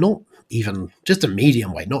of not even just a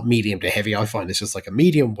medium weight, not medium to heavy. I find it's just like a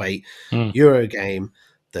medium weight Euro game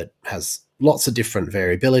that has lots of different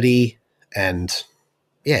variability and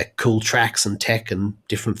cool tracks and tech and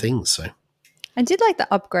different things. So I did like the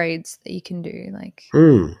upgrades that you can do. Like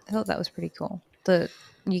I thought that was pretty cool.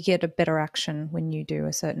 You get a better action when you do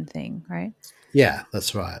a certain thing, right? Yeah,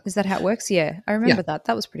 that's right. Is that how it works? Yeah, I remember that.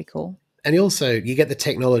 That was pretty cool. And you get the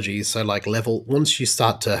technologies. So like once you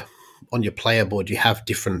start to, on your player board, you have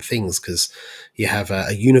different things, because you have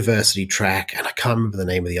a university track, and I can't remember the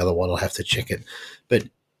name of the other one. I'll have to check it. But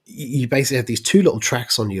you basically have these 2 little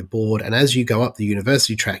tracks on your board, and as you go up the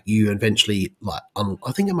university track, you eventually,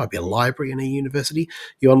 I think it might be a library in a university,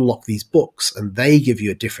 you unlock these books, and they give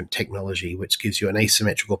you a different technology, which gives you an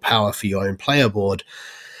asymmetrical power for your own player board.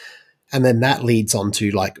 And then that leads on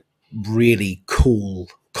to like really cool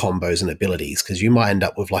combos and abilities, because you might end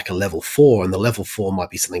up with like a level 4, and the level 4 might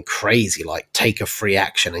be something crazy, like take a free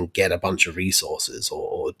action and get a bunch of resources,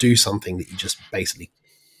 or do something that you just basically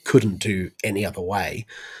couldn't do any other way.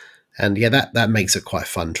 And that makes it quite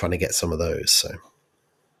fun trying to get some of those. So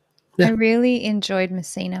I really enjoyed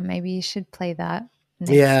Messina. Maybe you should play that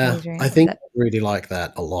next, Adrian. I think I really like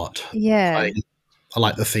that a lot. Yeah, I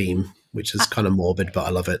like the theme, which is kind of morbid, but I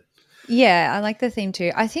love it. Yeah, I like the theme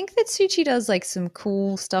too. I think that Suchi does like some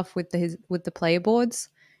cool stuff with the player boards.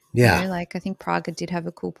 Yeah. You know, like I think Praga did have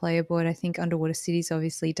a cool player board. I think Underwater Cities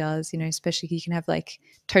obviously does, especially you can have like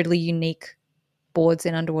totally unique boards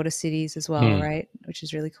in Underwater Cities as well, right? Which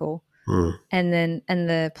is really cool. And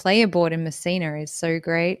the player board in Messina is so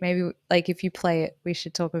great. Maybe like if you play it, we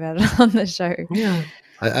should talk about it on the show. Yeah.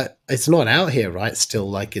 It's not out here, right?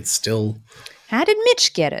 Still, it's still. How did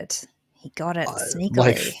Mitch get it? He got it sneakily.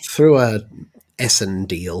 Like through a Essen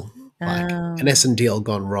deal. Like an Essen deal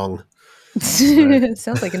gone wrong.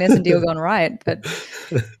 Sounds like an Essen deal gone right, but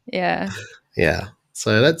yeah. Yeah.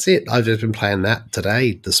 So that's it. I've just been playing that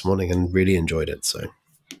this morning, and really enjoyed it. So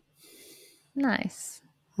nice.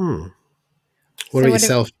 What about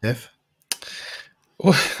yourself, Jeff?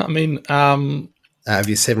 Well, I mean, out of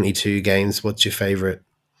your 72 games, what's your favorite?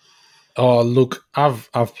 Oh, look, I've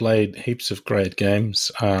played heaps of great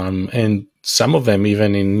games, and some of them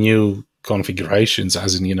even in new configurations,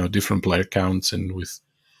 as in different player counts, and with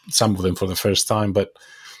some of them for the first time. But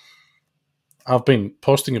I've been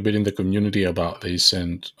posting a bit in the community about this,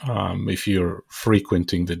 and if you're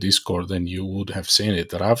frequenting the Discord, then you would have seen it,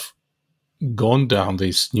 that I've gone down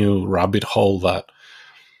this new rabbit hole that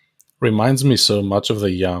reminds me so much of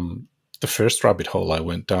the first rabbit hole I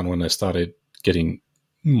went down when I started getting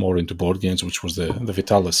more into board games, which was the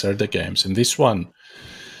Vital Lacerda games. And this one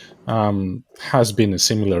has been a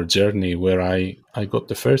similar journey where I got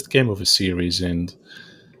the first game of a series and,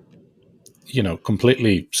 you know,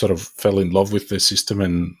 completely sort of fell in love with the system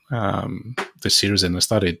and the series, and I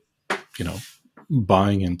started, you know,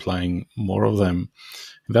 buying and playing more of them.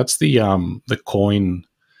 That's the Coin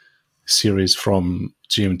series from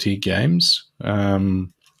GMT Games.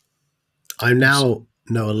 I now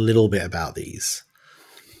know a little bit about these,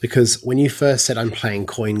 because when you first said I'm playing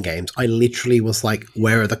coin games, I literally was like,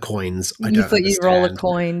 "Where are the coins? I don't understand." You roll a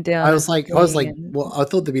coin down. I was like, well, I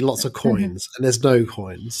thought there'd be lots of coins, and there's no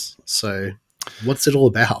coins. So, what's it all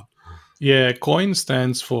about? Yeah, Coin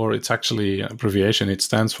stands for, it's actually an abbreviation. It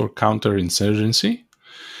stands for counterinsurgency.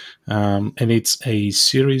 And it's a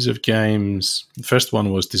series of games. The first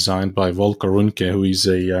one was designed by Volker Runke, who is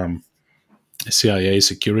a CIA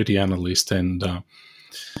security analyst. And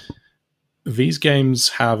these games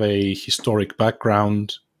have a historic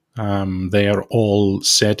background. They are all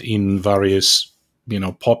set in various, you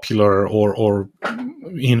know, popular or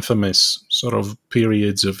infamous sort of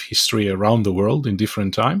periods of history around the world in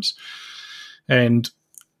different times. And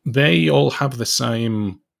they all have the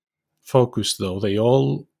same focus, though. They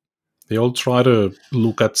all try to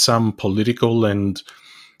look at some political and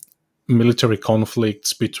military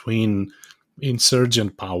conflicts between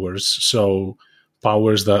insurgent powers. So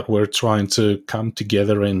powers that were trying to come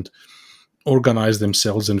together and organize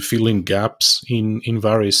themselves and fill in gaps in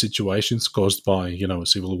various situations caused by, you know,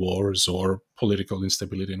 civil wars or political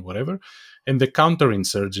instability and whatever. And the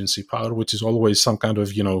counterinsurgency power, which is always some kind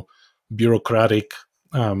of, you know, bureaucratic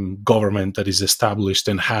government that is established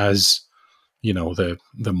and has, you know, the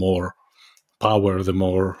more power, the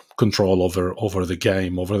more control over the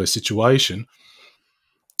game, over the situation.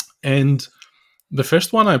 And the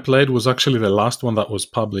first one I played was actually the last one that was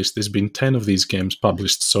published. There's been 10 of these games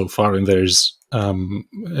published so far, and there's a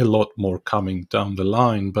lot more coming down the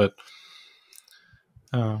line. But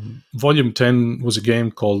Volume 10 was a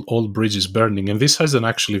game called All Bridges Burning, and this has an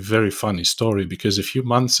actually very funny story, because a few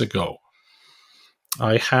months ago,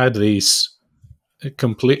 I had this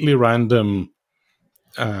completely random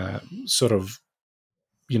sort of,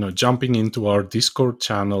 you know, jumping into our Discord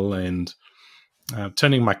channel and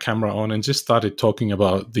turning my camera on and just started talking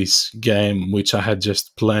about this game, which I had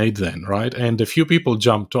just played then, right? And a few people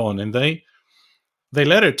jumped on, and they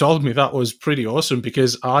later told me that was pretty awesome,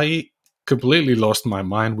 because I completely lost my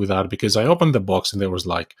mind with that, because I opened the box and there was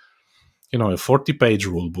like, you know, a 40-page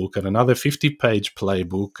rule book and another 50-page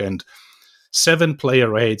playbook and 7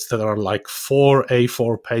 player aids that are like 4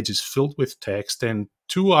 A4 pages filled with text, and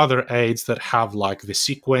 2 other aids that have like the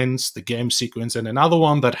sequence, the game sequence, and another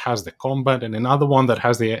one that has the combat, and another one that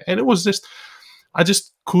has the... And it was just, I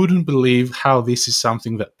just couldn't believe how this is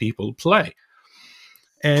something that people play.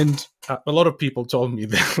 And a lot of people told me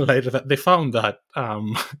later that they found that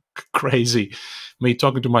crazy, me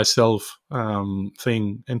talking to myself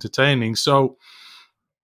thing entertaining. So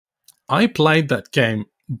I played that game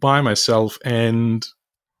by myself, and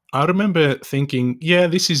I remember thinking, yeah,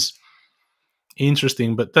 this is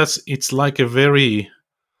interesting, but it's like a very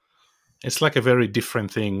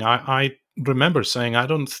different thing. I remember saying, I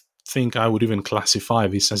don't think I would even classify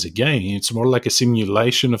this as a game. It's more like a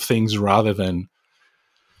simulation of things rather than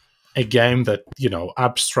a game that, you know,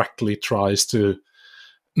 abstractly tries to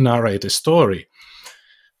narrate a story.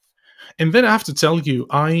 And then I have to tell you,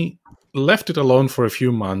 I left it alone for a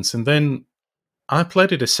few months, and then I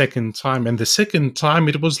played it a second time, and the second time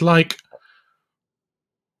it was like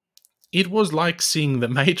seeing the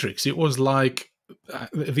Matrix. It was like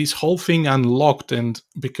this whole thing unlocked, and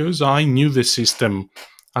because I knew the system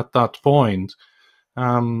at that point,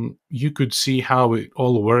 you could see how it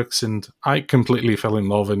all works, and I completely fell in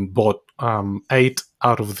love and bought 8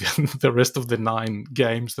 out of the rest of the 9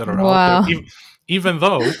 games that are out there, even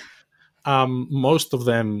though most of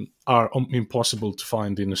them are impossible to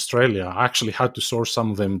find in Australia. I actually had to source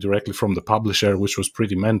some of them directly from the publisher, which was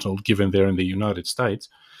pretty mental given they're in the United States.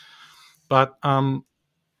 But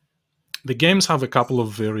the games have a couple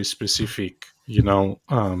of very specific, you know,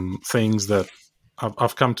 things that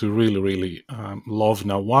I've come to really, really love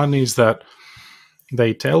now. One is that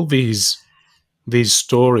they tell these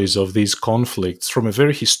stories of these conflicts from a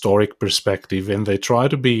very historic perspective, and they try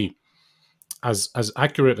to be as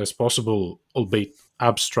accurate as possible, albeit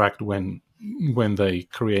abstract when they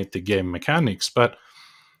create the game mechanics. But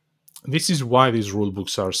this is why these rule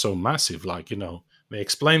books are so massive. Like, they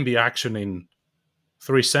explain the action in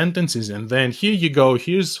 3 sentences, and then here you go,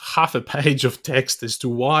 here's half a page of text as to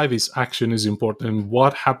why this action is important and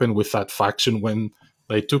what happened with that faction when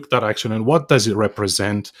they took that action and what does it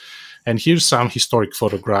represent. And here's some historic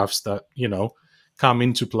photographs that, come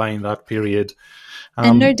into play in that period.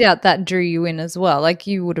 And no doubt that drew you in as well. Like,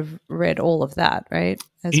 you would have read all of that, right?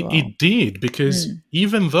 It did, because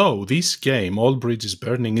even though this game, All Bridges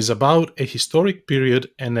Burning, is about a historic period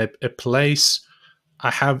and a place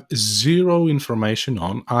I have zero information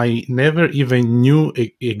on, I never even knew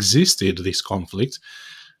it existed, this conflict,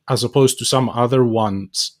 as opposed to some other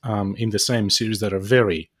ones in the same series that are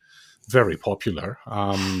very, very popular.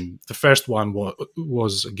 The first one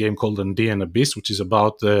was a game called Andean Abyss, which is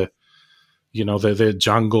about the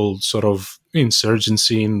jungle sort of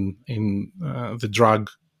insurgency in the drug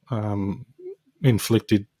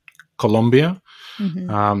inflicted Colombia.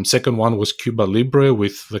 Second one was Cuba Libre,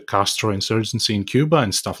 with the Castro insurgency in Cuba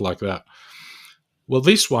and stuff like that. Well,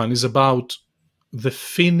 this one is about the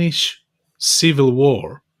Finnish Civil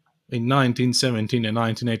War in 1917 and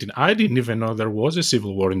 1918. I didn't even know there was a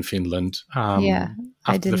civil war in Finland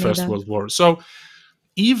after the First World War. So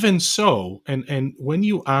even so, and when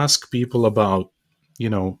you ask people about,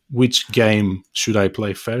 which game should I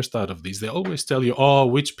play first out of these, they always tell you,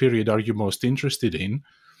 which period are you most interested in?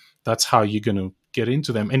 That's how you're going to get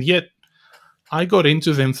into them. And yet I got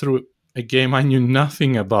into them through a game I knew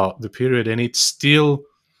nothing about the period, and it's still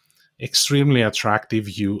extremely attractive.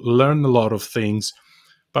 You learn a lot of things,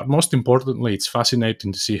 but most importantly, it's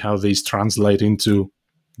fascinating to see how these translate into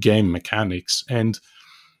game mechanics. And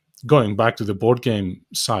going back to the board game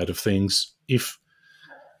side of things, if,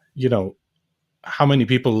 how many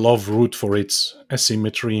people love Root for its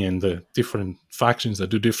asymmetry and the different factions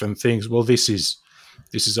that do different things? Well, this is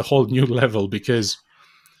a whole new level, because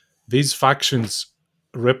these factions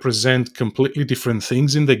represent completely different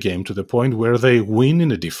things in the game, to the point where they win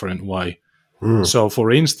in a different way. So,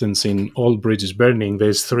 for instance, in All Bridges Burning,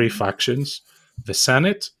 there's 3 factions: the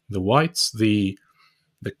Senate, the Whites, the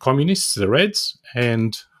Communists, the Reds,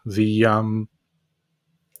 and the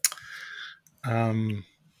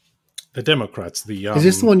Democrats. Is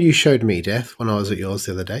this the one you showed me, Death, when I was at yours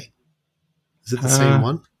the other day? Is it the same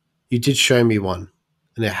one? You did show me one,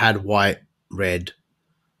 and it had white, red,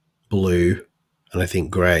 blue, and I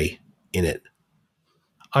think grey in it.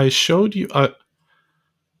 I showed you.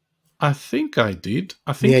 I think I did.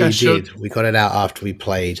 I think you did. We got it out after we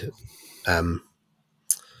played. I don't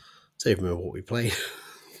even remember what we played.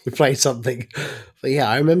 We played something, but yeah,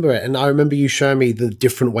 I remember it, and I remember you showing me the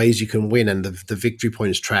different ways you can win and the victory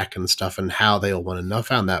points track and stuff, and how they all won. And I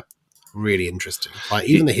found that really interesting. Like,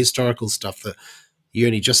 even the historical stuff that you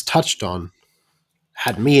only just touched on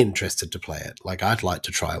had me interested to play it. Like, I'd like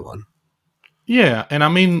to try one. Yeah, and I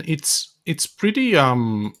mean, it's pretty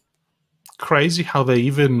crazy how they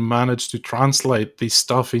even managed to translate this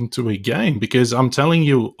stuff into a game, because I'm telling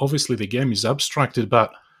you, obviously the game is abstracted,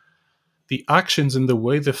 but the actions and the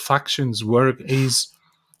way the factions work is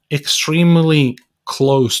extremely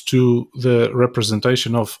close to the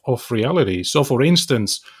representation of reality. So, for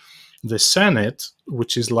instance, the Senate,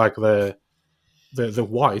 which is like the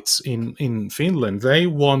whites in Finland, they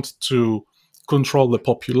want to control the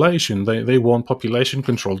population. They want population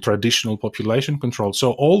control, traditional population control.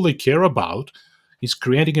 So all they care about is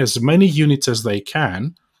creating as many units as they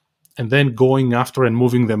can, and then going after and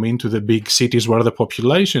moving them into the big cities where the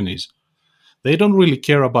population is. They don't really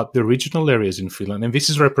care about the regional areas in Finland, and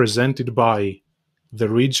this is represented by the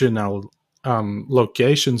regional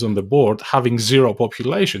locations on the board having 0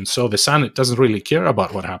 population. So the Senate doesn't really care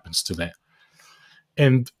about what happens to them.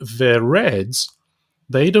 And the Reds,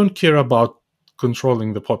 they don't care about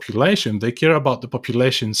controlling the population. They care about the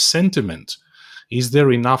population's sentiment. Is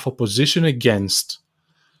there enough opposition against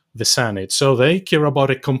the Senate? So they care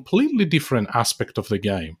about a completely different aspect of the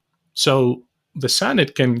game. So the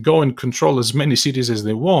Senate can go and control as many cities as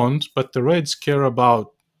they want, but the Reds care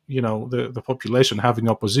about, the population having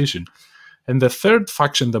opposition. And the third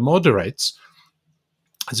faction, the Moderates,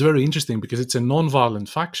 is very interesting because it's a non-violent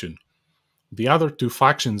faction. The other 2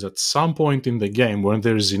 factions, at some point in the game, when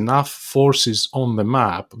there's enough forces on the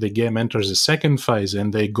map, the game enters a second phase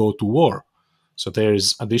and they go to war. So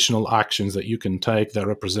there's additional actions that you can take that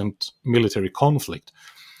represent military conflict.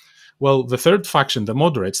 Well, the third faction, the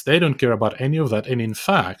Moderates, they don't care about any of that. And in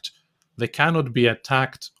fact, they cannot be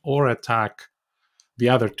attacked or attack the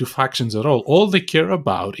other 2 factions at all. All they care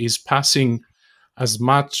about is passing as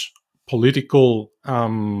much political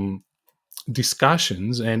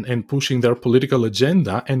discussions and pushing their political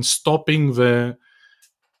agenda and stopping the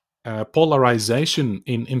polarization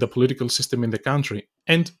in the political system in the country.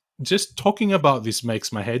 And just talking about this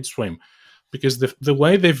makes my head swim, because the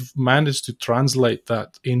way they've managed to translate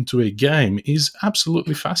that into a game is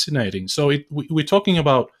absolutely fascinating. So we're talking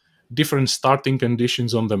about different starting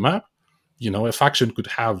conditions on the map. A faction could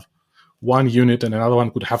have 1 unit and another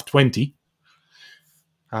one could have 20.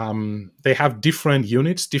 They have different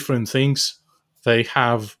units, different things. They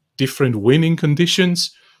have different winning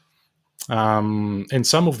conditions. And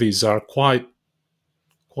some of these are quite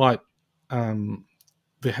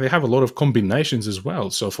they have a lot of combinations as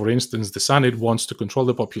well. So, for instance, the Senate wants to control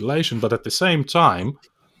the population, but at the same time,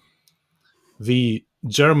 the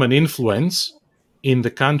German influence in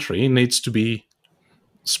the country needs to be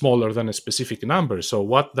smaller than a specific number. So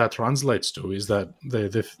what that translates to is that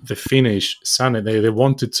the Finnish Senate, they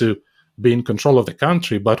wanted to be in control of the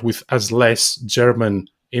country, but with as less German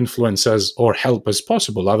influence or help as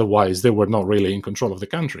possible. Otherwise, they were not really in control of the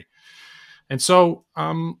country. And so,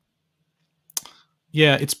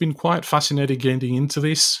 it's been quite fascinating getting into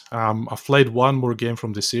this. I've played one more game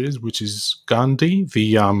from the series, which is Gandhi,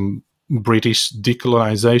 the British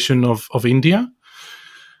decolonization of India,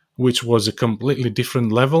 which was a completely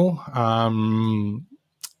different level. And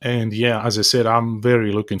as I said, I'm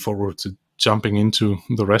very looking forward to jumping into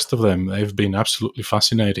the rest of them. They've been absolutely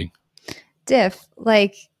fascinating. Def,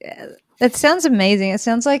 that sounds amazing. It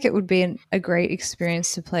sounds like it would be a great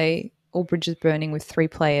experience to play All Bridges Burning with 3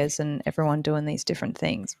 players and everyone doing these different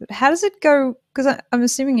things. But how does it go? Because I'm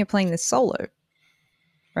assuming you're playing this solo,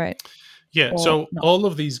 right? Yeah, so all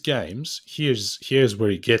of these games, here's where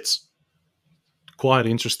it gets quite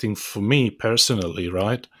interesting for me personally,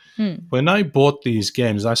 right? When I bought these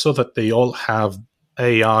games, I saw that they all have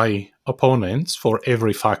AI opponents for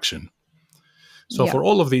every faction. So for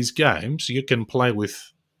all of these games, you can play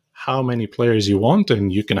with how many players you want,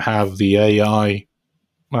 and you can have the AI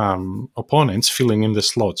opponents filling in the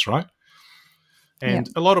slots, right? And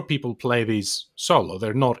a lot of people play these solo.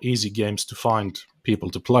 They're not easy games to find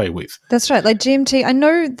people to play with. That's right. Like GMT, I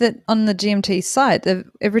know that on the GMT site,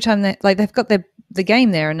 every time they've got the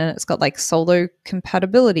game there, and then it's got solo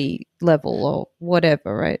compatibility level or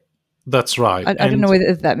whatever, right? That's right. I don't know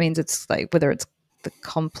if that means it's whether it's the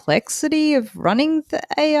complexity of running the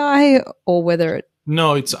AI or whether it.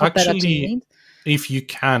 No, it's actually if you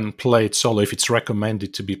can play it solo, if it's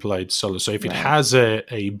recommended to be played solo. So if it has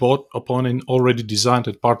a bot opponent already designed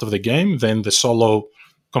as part of the game, then the solo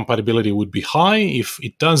compatibility would be high. If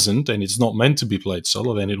it doesn't and it's not meant to be played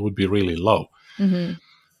solo, then it would be really low. Mm-hmm.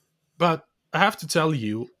 But I have to tell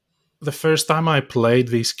you, the first time I played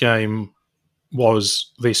this game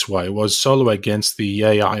was this way, was solo against the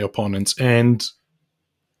AI opponents, and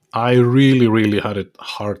I really, really had a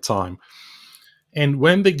hard time. And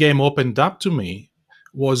when the game opened up to me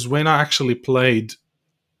was when I actually played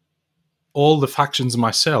all the factions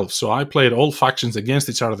myself. So I played all factions against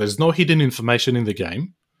each other. There's no hidden information in the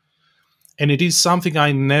game. And it is something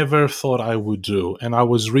I never thought I would do. And I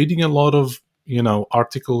was reading a lot of,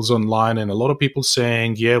 articles online, and a lot of people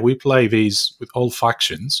saying, we play these with all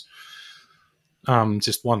factions.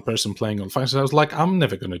 Just one person playing all factions. I was like, I'm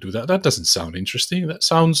never going to do that. That doesn't sound interesting. That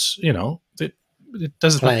sounds, it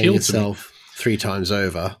doesn't appeal to me. 3 times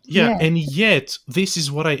over. Yeah, and yet this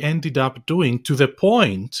is what I ended up doing, to the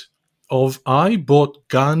point of I bought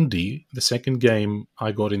Gandhi, the second game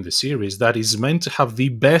I got in the series, that is meant to have the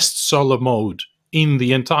best solo mode in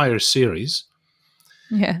the entire series.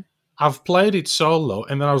 Yeah. I've played it solo,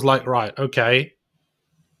 and then I was like, right, okay,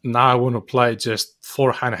 now I want to play just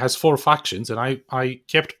 4, and it has 4 factions, and I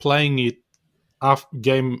kept playing it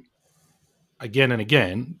game again and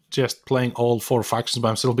again, just playing all 4 factions by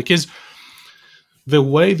myself, because the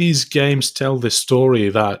way these games tell the story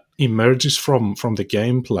that emerges from the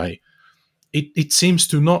gameplay, it seems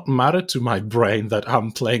to not matter to my brain that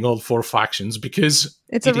I'm playing all 4 factions, because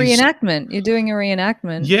it's a reenactment. You're doing a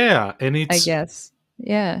reenactment. Yeah, and it's, I guess.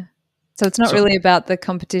 Yeah. So it's not really about the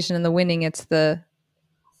competition and the winning. It's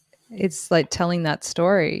like telling that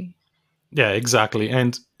story. Yeah, exactly.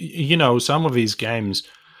 And some of these games,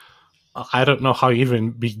 I don't know how you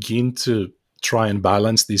even begin to try and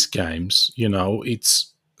balance these games.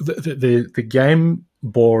 It's the game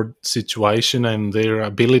board situation and their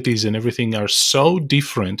abilities and everything are so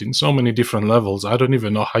different in so many different levels. I don't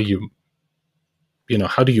even know how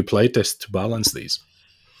how do you play test to balance these?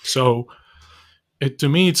 So to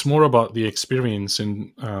me, it's more about the experience,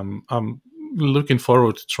 and I'm looking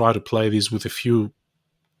forward to try to play these with a few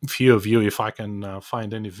of you, if I can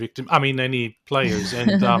find any players,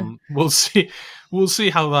 and we'll see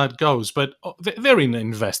how that goes. But they're in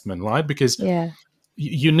investment, right? Because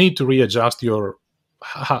you need to readjust your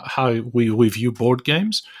how we view board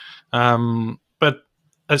games. But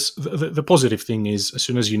as the positive thing is, as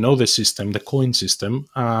soon as you know the system, the coin system,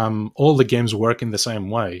 all the games work in the same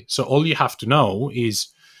way. So all you have to know is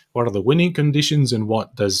what are the winning conditions and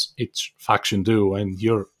what does each faction do, and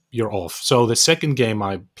you're off. So the second game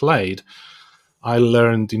I played, I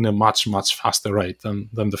learned in a much faster rate than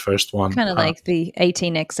the first one. Kind of like the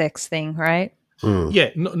 18xx thing, right? Yeah,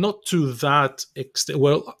 not to that extent.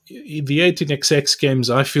 Well, in the 18xx games,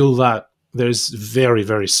 I feel that there's very,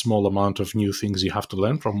 very small amount of new things you have to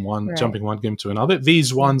learn from jumping one game to another.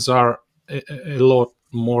 These ones are a lot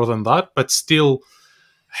more than that, but still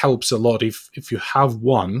helps a lot if you have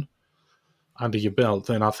one under your belt.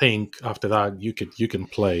 Then I think after that you can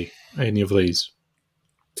play any of these.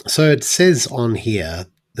 So it says on here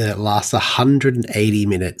that it lasts 180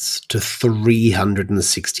 minutes to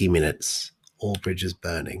 360 minutes. All bridges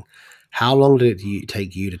burning. How long did it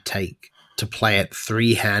take you to play it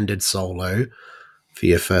three-handed solo for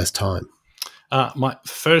your first time? My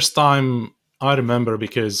first time, I remember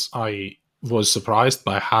because I was surprised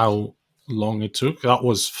by how long it took. That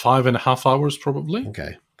was 5.5 hours, probably.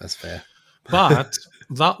 Okay, that's fair. But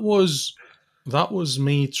that was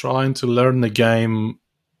me trying to learn the game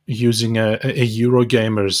using a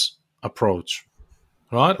Eurogamer's approach.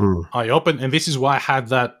 Right? I opened, and this is why I had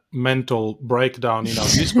that mental breakdown in our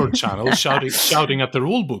Discord channel, shouting at the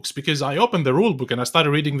rule books, because I opened the rule book and I started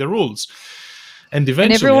reading the rules. And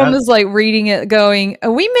eventually, everyone was like reading it, going,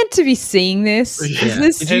 "Are we meant to be seeing this? Yeah.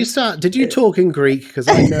 Is this?" Did you talk in Greek? Because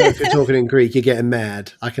I know if you're talking in Greek, you're getting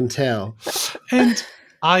mad. I can tell. And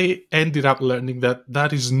I ended up learning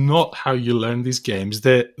that is not how you learn these games.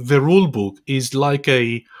 The rule book is like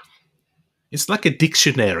a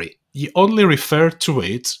dictionary. You only refer to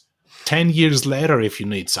it 10 years later if you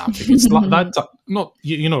need something. It's like that, not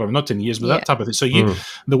 10 years, but that type of thing. So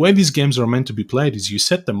the way these games are meant to be played is you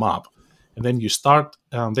set them up, and then you start.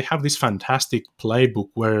 They have this fantastic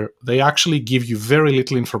playbook where they actually give you very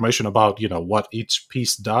little information about what each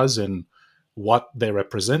piece does and what they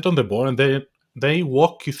represent on the board, and they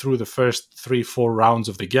walk you through the first 3-4 rounds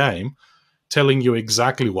of the game, telling you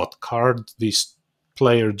exactly what card this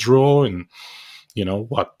player drew and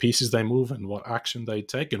what pieces they move and what action they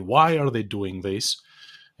take and why are they doing this,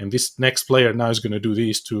 and this next player now is going to do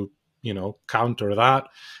this to counter that,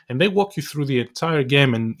 and they walk you through the entire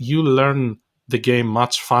game, and you learn the game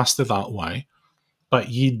much faster that way. But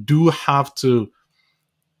you do have to,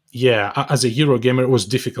 as a Eurogamer, it was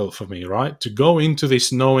difficult for me, right, to go into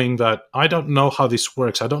this knowing that I don't know how this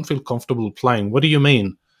works, I don't feel comfortable playing. What do you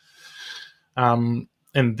mean?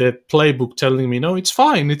 And the playbook telling me, no, it's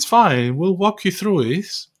fine, we'll walk you through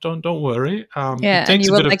it. Don't worry. It takes and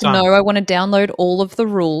you a were bit like, of time. no, I want to download all of the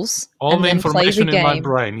rules, all and the then information play the in my game.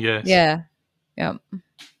 brain. Yes. Yeah.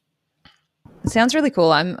 It sounds really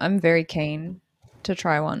cool. I'm very keen to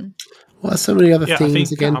try one. Well, so many other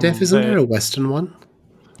things again. Def, isn't there a Western one?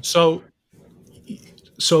 So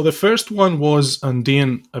the first one was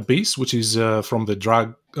Andean Abyss, which is from the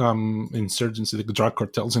drug insurgency, the drug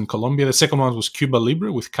cartels in Colombia. The second one was Cuba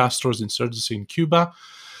Libre with Castro's insurgency in Cuba.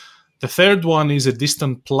 The third one is A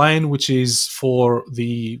Distant Plain, which is for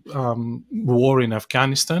the war in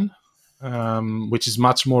Afghanistan, which is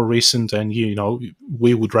much more recent, and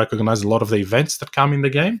we would recognize a lot of the events that come in the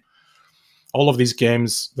game. All of these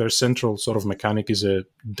games, their central sort of mechanic is a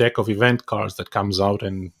deck of event cards that comes out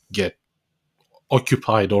and get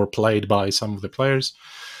occupied or played by some of the players.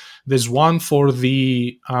 There's one for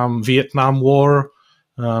the Vietnam War.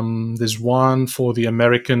 There's one for the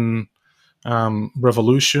American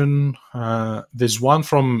Revolution. There's one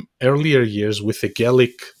from earlier years with the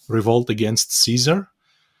Gallic revolt against Caesar.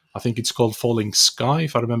 I think it's called Falling Sky,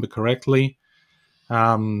 if I remember correctly.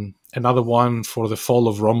 Another one for the fall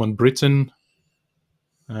of Roman Britain.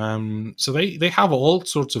 So they have all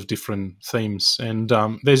sorts of different themes. And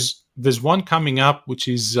there's one coming up, which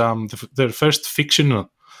is their first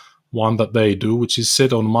fictional one that they do, which is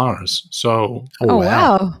set on Mars. So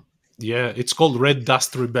wow. Yeah, it's called Red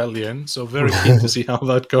Dust Rebellion. So very keen to see how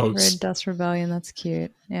that goes. Red Dust Rebellion, that's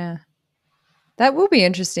cute. Yeah. That will be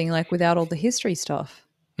interesting, like without all the history stuff.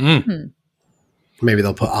 Maybe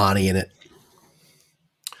they'll put Arnie in it.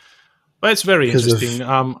 Well, it's very interesting.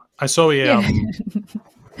 I saw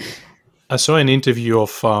an interview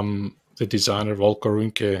of the designer Volker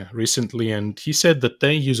Runke recently, and he said that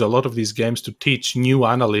they use a lot of these games to teach new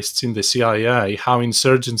analysts in the CIA how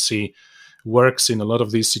insurgency works in a lot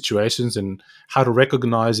of these situations and how to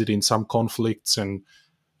recognize it in some conflicts, and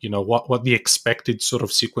what the expected sort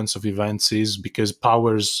of sequence of events is, because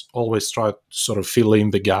powers always try to sort of fill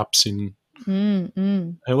in the gaps in.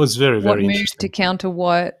 It was very, very what interesting. to counter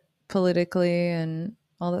what politically and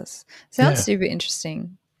all this. Sounds super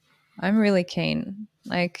interesting. I'm really keen.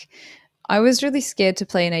 Like, I was really scared to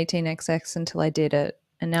play an 18xx until I did it,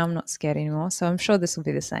 and now I'm not scared anymore. So I'm sure this will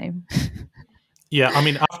be the same. Yeah, I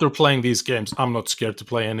mean, after playing these games, I'm not scared to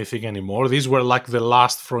play anything anymore. These were like the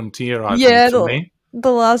last frontier, I think, for me.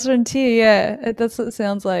 The last frontier, yeah. That's what it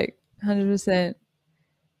sounds like, 100%.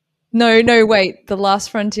 No, wait. The last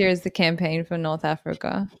frontier is the campaign for North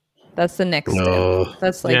Africa. That's the next step.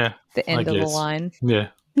 That's like the end of the line. Yeah,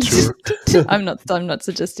 sure. I'm not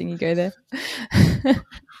suggesting you go there.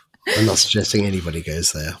 I'm not suggesting anybody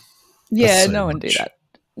goes there. Yeah, so no one do that.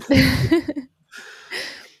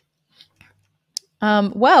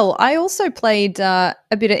 Well, I also played a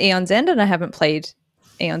bit of Aeon's End, and I haven't played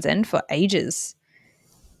Aeon's End for ages.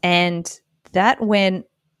 And that went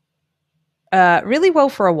really well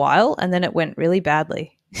for a while, and then it went really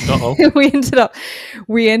badly. Uh-oh.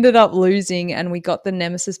 we ended up losing, and we got the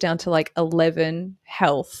nemesis down to like 11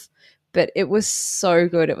 health. But it was so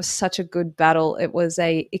good. It was such a good battle. It was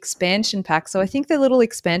a expansion pack. So I think the little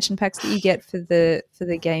expansion packs that you get for the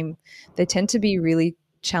game, they tend to be really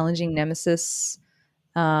challenging nemesis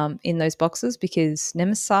in those boxes, because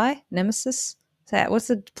nemesis. What's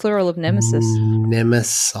the plural of nemesis?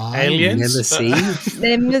 Nemesis. Aliens?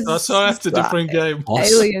 Nemesis. Oh, sorry, that's a different game.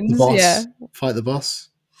 Boss. Aliens, Boss. yeah. Fight the boss.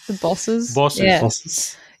 The bosses. Yeah.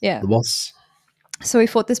 Bosses. Yeah. The boss. So we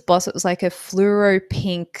fought this boss. It was like a fluoro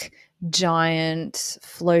pink giant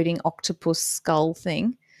floating octopus skull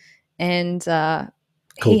thing. And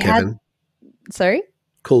called Kevin. Sorry?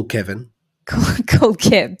 Called Kevin. Called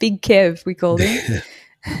Kev. Big Kev, we called him.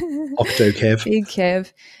 Octo Kev. Big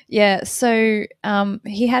Kev. Yeah. So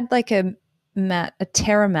he had like a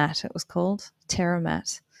terra mat, it was called. Terra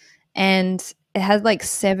mat. And it had like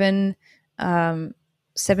seven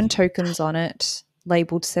tokens on it,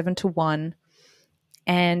 labeled 7 to 1.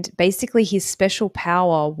 And basically his special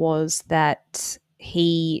power was that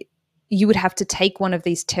you would have to take one of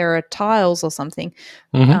these terra tiles or something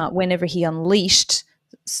whenever he unleashed.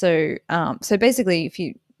 So basically, if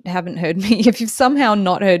you haven't heard me, if you've somehow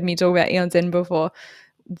not heard me talk about Aeon's End before,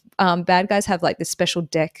 bad guys have like this special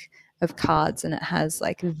deck of cards, and it has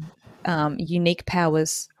like unique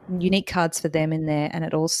powers, unique cards for them in there. And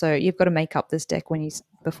it also, you've got to make up this deck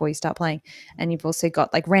before you start playing. And you've also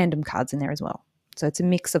got like random cards in there as well. So it's a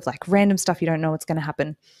mix of like random stuff you don't know what's going to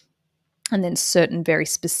happen, and then certain very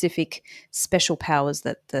specific special powers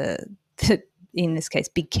that in this case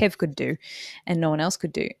Big Kev could do and no one else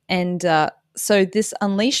could do. And so this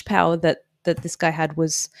unleash power that this guy had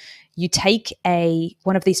was, you take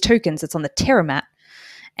one of these tokens that's on the terra mat,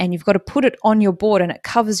 and you've got to put it on your board, and it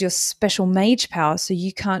covers your special mage power, so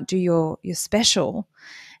you can't do your special.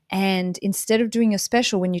 And instead of doing a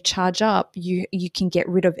special, when you charge up, you can get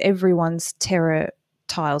rid of everyone's terra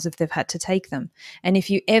tiles if they've had to take them. And if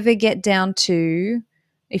you ever have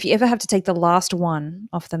to take the last one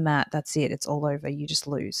off the mat, that's it. It's all over. You just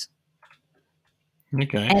lose.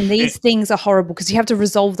 Okay. And these things are horrible because you have to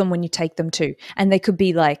resolve them when you take them too. And they could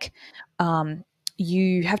be like,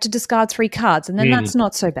 you have to discard 3 cards, and then that's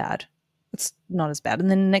not so bad. It's not as bad. And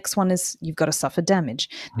then the next one is you've got to suffer damage.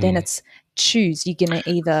 Then it's choose. You're going to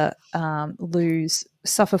either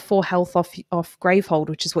suffer 4 health off Gravehold,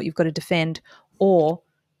 which is what you've got to defend, or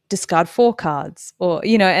discard 4 cards, or,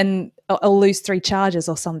 and I'll lose 3 charges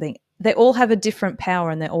or something. They all have a different power,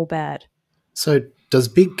 and they're all bad. So does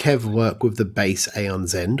Big Kev work with the base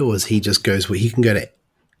Aeon's End, or is he just goes where he can go to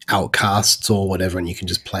Outcasts or whatever, and you can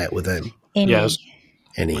just play it with him? Yes.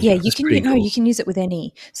 Any. Yeah, you can use it with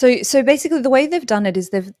any. So basically the way they've done it is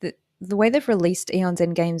the way they've released Aeon's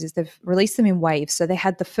End games is they've released them in waves. So they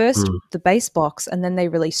had the first, the base box, and then they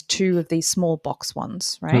released 2 of these small box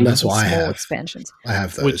ones, right? And that's what I have. Expansions. I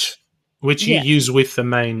have those. Which you use with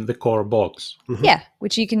the core box. Mm-hmm. Yeah,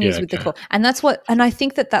 which you can use with the core. And I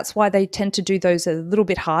think that's why they tend to do those a little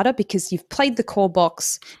bit harder, because you've played the core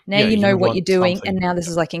box, now you know what you're doing, and now this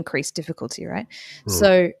is like increased difficulty, right?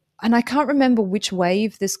 So, and I can't remember which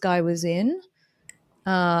wave this guy was in,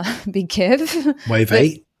 Big Kev. Wave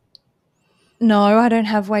 8? No, I don't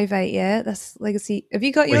have Wave 8 yet. That's Legacy. Have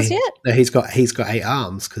you got yours yet? No, he's got 8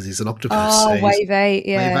 arms because he's an octopus. Oh, so Wave 8,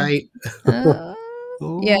 yeah. Wave 8.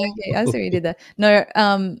 Yeah, okay, I see what you did there. No,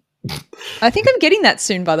 I think I'm getting that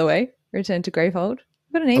soon, by the way. Return to Gravehold.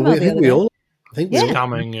 I got an email the other day. I think it's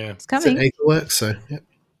coming, yeah. It's coming. It's work, so, yeah.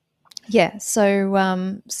 Yeah,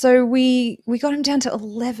 so we got him down to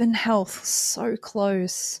 11 health, so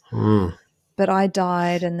close. But I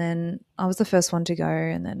died, and then I was the first one to go,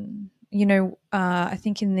 and then I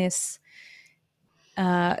think in this,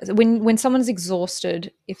 when someone's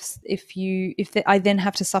exhausted, I then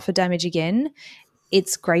have to suffer damage again.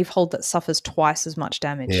 it's Gravehold that suffers twice as much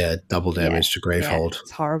damage. Yeah, double damage to Gravehold.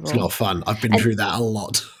 It's horrible. It's not fun. I've been through that a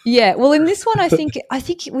lot. Yeah, well, in this one, I think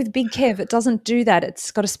with Big Kev, it doesn't do that.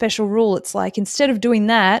 It's got a special rule. It's like instead of doing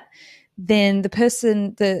that, then the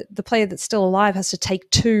person, the player that's still alive, has to take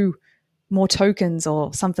 2 more tokens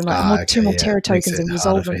or something like 2 more terror tokens and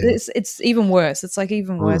resolve them. It's even worse. It's like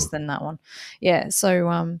even worse than that one. Yeah.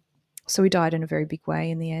 So we died in a very big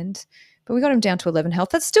way in the end, but we got him down to 11 health.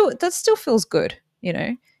 That still feels good, you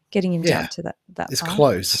know, getting him down to that. It's part.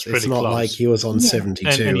 close. It's not close. like he was on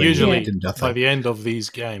 72. And usually did nothing. by the end of these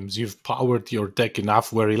games, you've powered your deck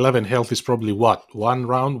enough where 11 health is probably what? 1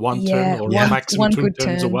 round, 1 turn, or maximum 2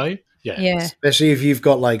 turns away? Yeah. Especially if you've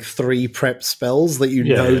got like 3 prep spells that you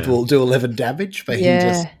know will do 11 damage, but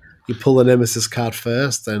you pull the Nemesis card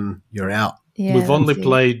first and you're out. Yeah, we've only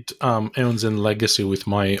played Aeon's End Legacy with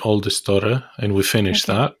my oldest daughter, and we finished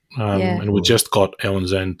that. And we just got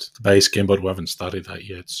Aeon's End, the base game, but we haven't started that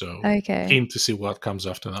yet. So keen to see what comes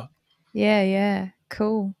after that. Yeah.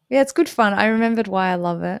 Cool. Yeah, it's good fun. I remembered why I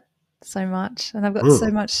love it so much. And I've got so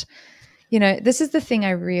much, you know, this is the thing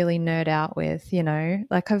I really nerd out with, you know,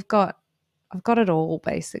 like I've got it all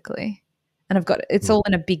basically. And it's all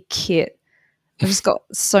in a big kit. I've just got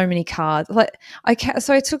so many cards. Like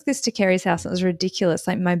so I took this to Kerry's house and it was ridiculous.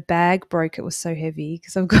 Like my bag broke. It was so heavy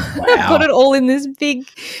because I've got it all in this big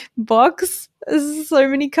box. There's so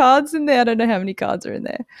many cards in there. I don't know how many cards are in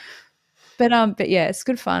there. But yeah, it's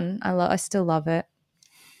good fun. I still love it.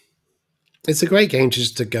 It's a great game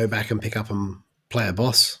just to go back and pick up and play a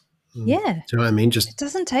boss. Yeah. Do you know what I mean? It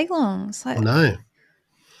doesn't take long. It's like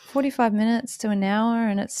 45 minutes to an hour,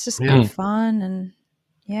 and it's just good fun. And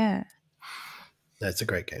yeah. That's a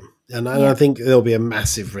great game. And I think there'll be a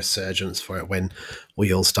massive resurgence for it when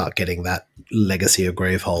we all start getting that legacy of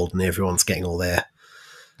Gravehold and everyone's getting all their,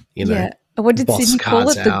 you know, what did boss Sydney call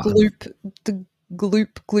it? out. The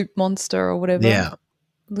gloop monster or whatever. Yeah.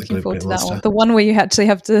 Looking forward to that one. The one where you actually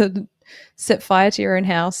have to set fire to your own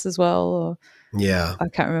house as well. Or, I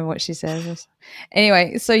can't remember what she says.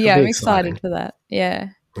 Anyway, so I'm excited for that. Yeah.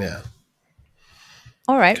 Yeah.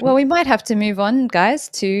 All right. Well, we might have to move on, guys,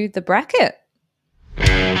 to the bracket.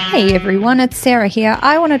 Hey everyone, it's Sarah here.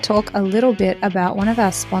 I want to talk a little bit about one of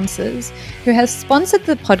our sponsors who has sponsored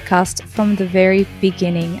the podcast from the very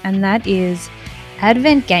beginning, and that is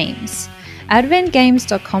Advent Games.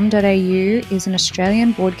 Adventgames.com.au is an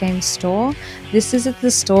Australian board game store. This is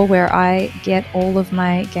the store where I get all of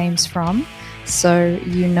my games from, so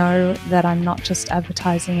you know that I'm not just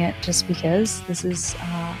advertising it just because. This is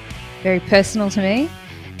very personal to me.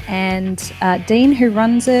 And Dean, who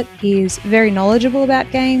runs it, is very knowledgeable about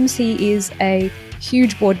games. He is a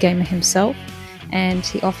huge board gamer himself, and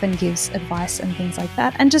he often gives advice and things like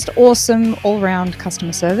that, and just awesome all-round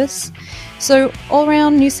customer service. So all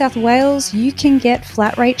around New South Wales, you can get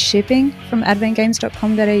flat rate shipping from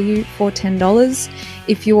adventgames.com.au for $10.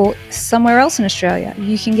 If you're somewhere else in Australia,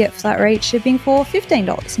 you can get flat rate shipping for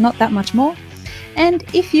 $15, not that much more. And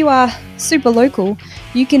if you are super local,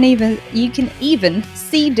 you can even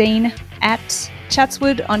see Dean at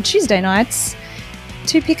Chatswood on Tuesday nights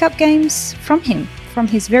to pick up games from him, from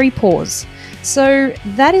his very paws. So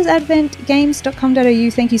that is adventgames.com.au.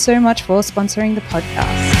 Thank you so much for sponsoring the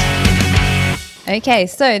podcast. Okay,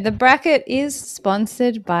 so the bracket is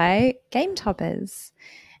sponsored by Game Toppers,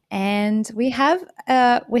 and we have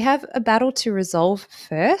a battle to resolve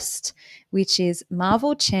first, which is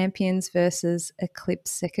Marvel Champions versus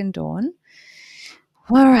Eclipse Second Dawn.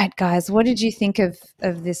 All right, guys, what did you think of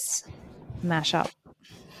this mashup?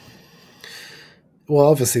 Well,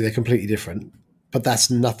 obviously they're completely different, but that's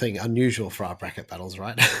nothing unusual for our bracket battles,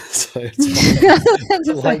 right? So it's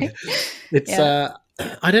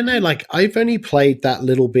I don't know, like I've only played that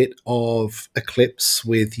little bit of Eclipse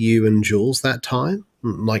with you and Jules that time,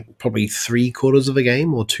 like probably 3/4 of a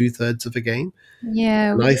game or 2/3 of a game.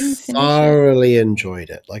 Yeah, and I thoroughly enjoyed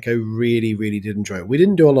it. Like I really, really did enjoy it. We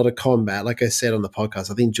didn't do a lot of combat. Like I said on the podcast,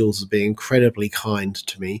 I think Jules was being incredibly kind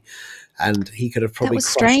to me, and he could have probably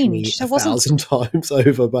crushed me 1,000 times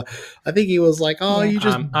over. But I think he was like, "Oh, you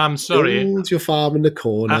just I'm sorry, build your farm in the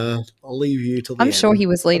corner. I'll leave you till the end." Sure he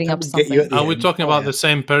was leading up to something. Are we talking about the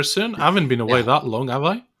same person? I haven't been away that long, have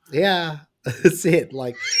I? Yeah. That's it.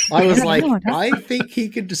 Like I was like, I think he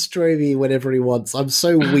can destroy me whenever he wants. I'm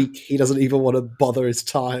so weak, he doesn't even want to bother his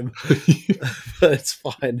time. But it's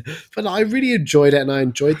fine. But I really enjoyed it, and I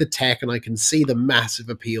enjoyed the tech, and I can see the massive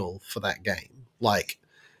appeal for that game. Like,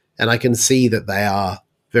 and I can see that they are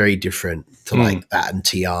very different to like that and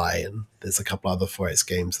TI, and there's a couple other 4X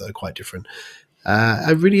games that are quite different.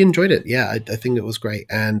 I really enjoyed it. Yeah, I think it was great,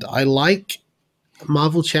 and I like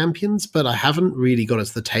Marvel Champions, but I haven't really got it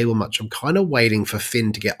to the table much. I'm kind of waiting for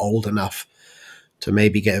Finn to get old enough to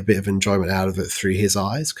maybe get a bit of enjoyment out of it through his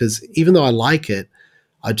eyes, because even though I like it,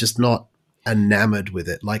 I'm just not enamored with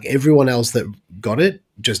it. Like everyone else that got it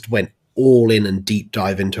just went all in and deep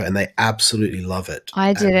dive into it, and they absolutely love it.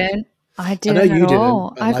 I didn't at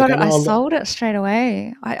all. I got it. I sold it straight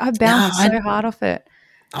away. I bounced so hard off it.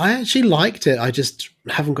 I actually liked it. I just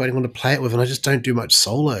haven't got anyone to play it with, and I just don't do much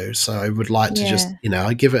solo. So I would like to just,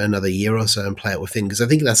 I give it another year or so and play it with him, because I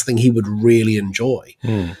think that's the thing he would really enjoy.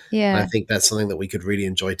 Yeah. And I think that's something that we could really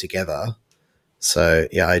enjoy together. So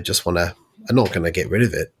yeah, I just want to, I'm not going to get rid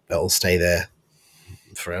of it. It'll stay there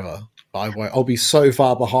forever. I'll be so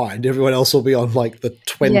far behind. Everyone else will be on like the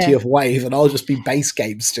 20th wave, and I'll just be base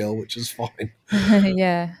game still, which is fine.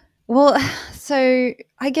 Yeah. Well, so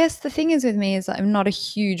I guess the thing is with me is that I'm not a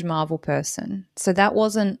huge Marvel person. So that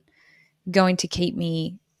wasn't going to keep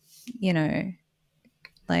me,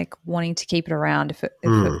 like wanting to keep it around.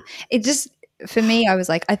 It just, for me, I was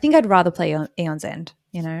like, I think I'd rather play Aeon's End,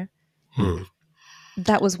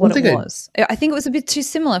 That was what it was. I think it was a bit too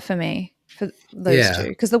similar for me for those two,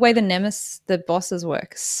 because the way the bosses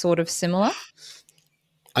work is sort of similar.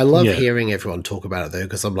 I love hearing everyone talk about it though,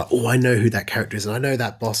 because I'm like, oh, I know who that character is, and I know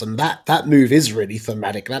that boss, and that move is really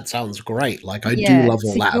thematic. That sounds great. Like I do love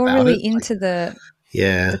all that. You're really into the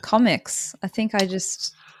comics. I think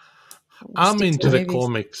I'm into the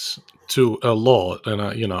comics too a lot, and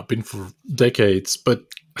I've been for decades, but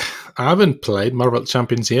I haven't played Marvel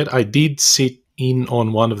Champions yet. I did sit in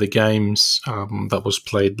on one of the games that was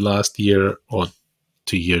played last year or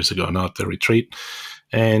 2 years ago, not the retreat,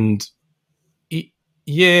 and.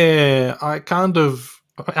 Yeah,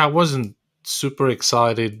 I wasn't super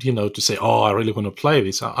excited, to say, oh, I really want to play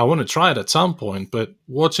this. I want to try it at some point, but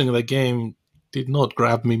watching the game did not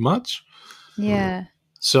grab me much. Yeah.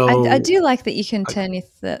 So I do like that you can turn your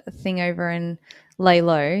thing over and lay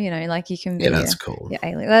low, like you can be that's cool. Yeah,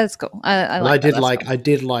 alien. That's cool. I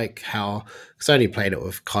did like how, because I only played it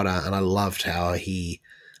with Connor, and I loved how he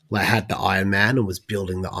had the Iron Man and was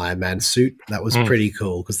building the Iron Man suit. That was pretty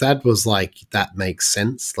cool, because that was like, that makes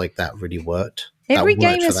sense. Like that really worked. Every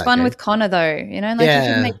game is fun with Connor though, you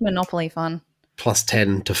can make Monopoly fun.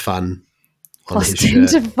 +10 to fun.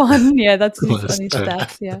 +10 to fun. Yeah, that's his funny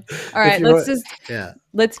stats. Yeah. All right,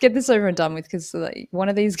 let's get this over and done with, because one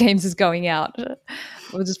of these games is going out.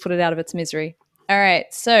 We'll just put it out of its misery. All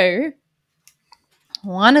right, so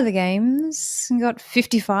one of the games got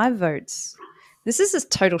 55 votes. This is a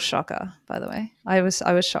total shocker, by the way. I was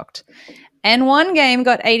shocked. And one game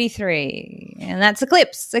got 83, and that's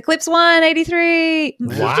Eclipse. Eclipse won 83.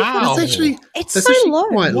 Wow. It's so low.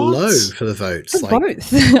 Quite low for the votes. For both.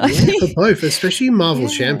 For both, especially Marvel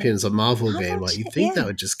Champions, a Marvel game. Like you think that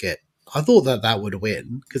would just get. I thought that would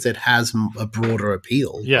win because it has a broader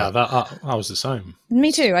appeal. Yeah, I was the same.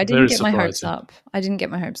 Me too. I didn't get my hopes up.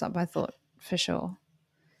 I thought for sure.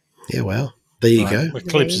 Yeah, well, there you go.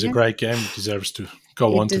 Eclipse is a great game. It deserves to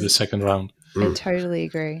go on to the second round. I totally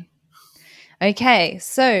agree. Okay,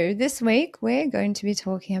 so this week we're going to be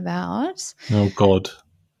talking about Oh God.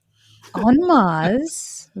 On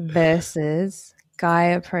Mars versus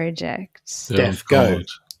Gaia Project. Steph, go.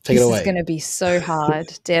 Take it away. This is going to be so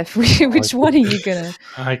hard. Def, which one are you going to?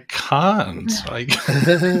 I can't.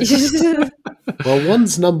 Well,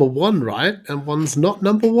 one's number one, right? And one's not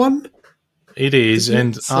number one? It is,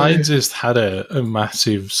 and I just had a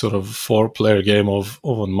massive sort of 4-player game of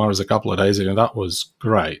On Mars a couple of days ago, and that was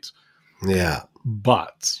great. Yeah.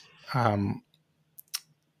 But,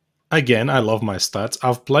 again, I love my stats.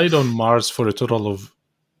 I've played On Mars for a total of,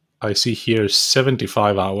 I see here,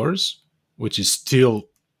 75 hours, which is still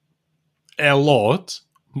a lot,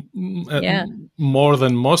 more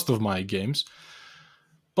than most of my games.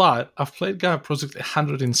 But I've played Gaia Project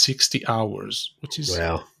 160 hours, which is...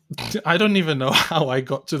 Wow. I don't even know how I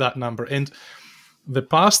got to that number. And the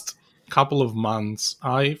past couple of months,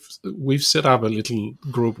 we've set up a little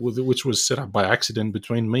group which was set up by accident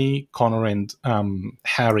between me, Connor, and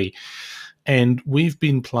Harry. And we've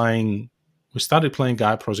been playing. We started playing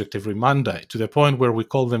Gaia Project every Monday to the point where we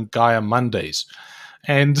call them Gaia Mondays.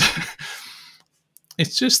 And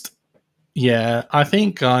it's just, I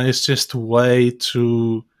think it's just way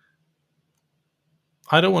too.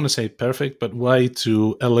 I don't want to say perfect, but way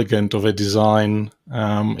too elegant of a design.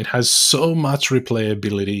 It has so much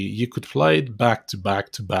replayability. You could play it back to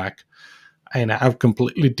back to back and have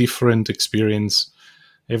completely different experience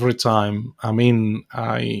every time. I mean,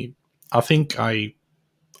 I think I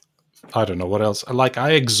don't know what else. Like,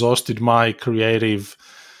 I exhausted my creative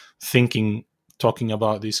thinking talking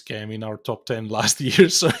about this game in our top 10 last year.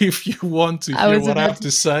 So if you want to hear what I have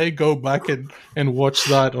to say, go back and watch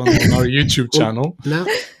that on our YouTube channel.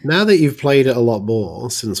 Now that you've played it a lot more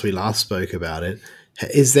since we last spoke about it,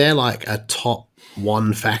 is there like a top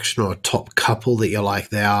one faction or a top couple that you're like,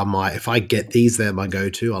 if I get these, they're my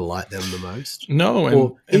go-to, I like them the most? No.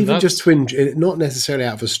 Or even just to enjoy, not necessarily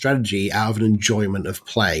out of a strategy, out of an enjoyment of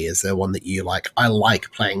play. Is there one that you like, I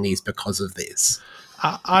like playing these because of this?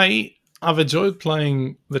 I've enjoyed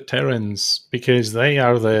playing the Terrans because they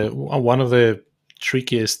are one of the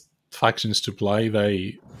trickiest factions to play.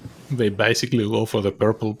 They basically go for the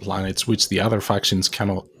purple planets, which the other factions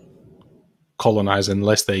cannot colonize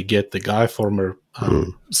unless they get the Gaia former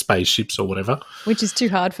spaceships or whatever. Which is too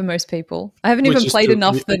hard for most people. I haven't even played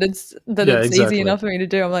enough that it's easy enough for me to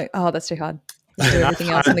do. I'm like, oh, that's too hard. Let's do everything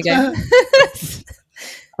else in the game.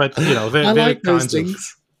 But they're like kinds of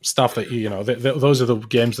stuff that those are the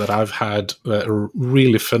games that I've had that are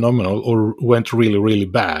really phenomenal or went really, really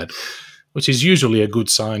bad, which is usually a good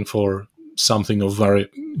sign for something of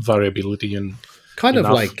variability and kind of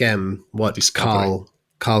like what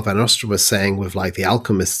Carl Van Oster was saying with like the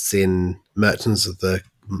alchemists in Merchants of the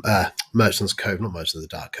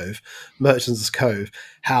Cove,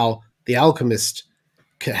 how the alchemist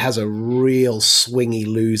has a real swingy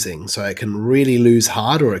losing, so it can really lose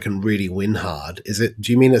hard or it can really win hard.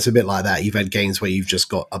 Do you mean it's a bit like that? You've had games where you've just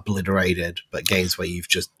got obliterated, but games where you've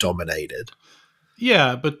just dominated.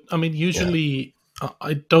 Yeah, but I mean, usually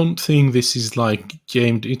I don't think this is like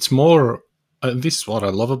gamed. It's more, this is what I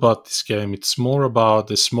love about this game. It's more about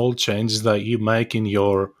the small changes that you make in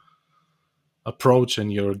your approach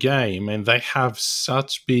and your game, and they have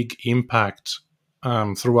such big impact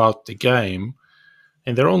throughout the game.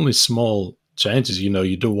 And they're only small changes.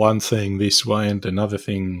 You do one thing this way and another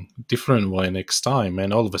thing different way next time,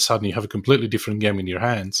 and all of a sudden you have a completely different game in your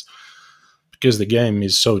hands because the game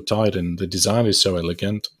is so tight and the design is so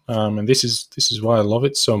elegant. And this is why I love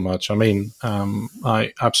it so much. I mean,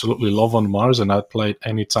 I absolutely love On Mars, and I'd play it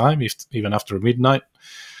anytime, even after midnight.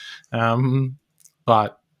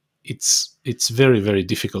 But it's very, very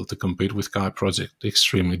difficult to compete with Gaia Project.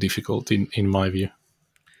 Extremely difficult in my view.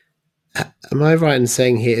 Am I right in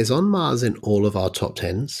saying here is On Mars in all of our top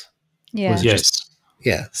 10s? Yeah. Yes.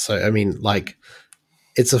 Yeah. So, I mean, like,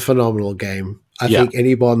 it's a phenomenal game. I think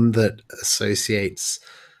anyone that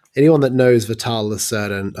knows Vital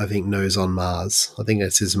Lacerda, I think knows On Mars. I think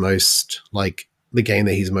it's his most, like, the game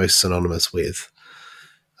that he's most synonymous with.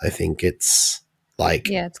 I think it's like...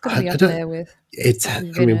 Yeah, it's got to be up there with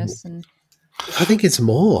Venus. I think it's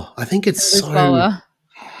more. I think it's so... Lower.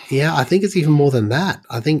 Yeah, I think it's even more than that.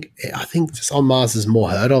 I think just On Mars is more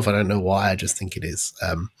heard of. I don't know why. I just think it is.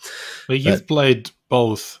 But you've played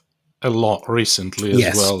both a lot recently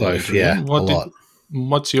as well. Both, a lot.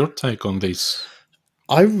 What's your take on this?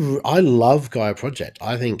 I love Gaia Project.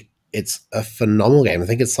 I think it's a phenomenal game. I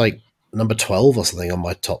think it's like number 12 or something on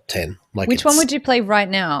my top 10. Like, which one would you play right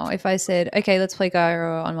now if I said, okay, let's play Gaia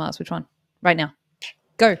or On Mars? Which one? Right now.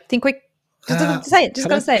 Go. Think quick. Just say it. Just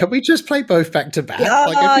gotta say it. Can we just play both back to back?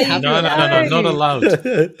 No, not allowed.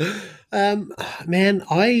 Man,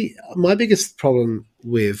 my biggest problem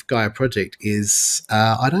with Gaia Project is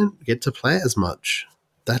I don't get to play it as much.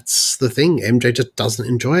 That's the thing. MJ just doesn't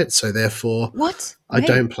enjoy it, so therefore I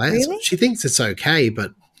don't play it. Really? She thinks it's okay,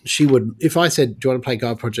 but she would, if I said, do you want to play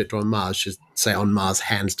Gaia Project or On Mars, she'd say On Mars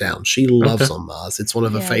hands down. She loves On Mars. It's one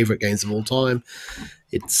of her favorite games of all time.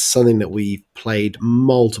 It's something that we've played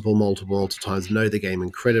multiple times, know the game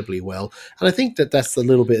incredibly well. And I think that that's the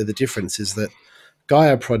little bit of the difference is that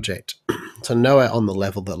Gaia Project, to know it on the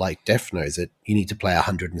level that like Def knows it, you need to play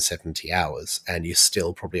 170 hours and you're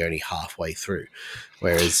still probably only halfway through.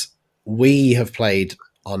 Whereas we have played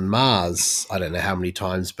On Mars, I don't know how many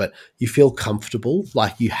times, but you feel comfortable,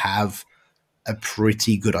 like you have a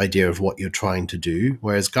pretty good idea of what you're trying to do.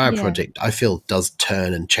 Whereas Gaia Project, I feel, does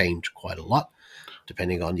turn and change quite a lot,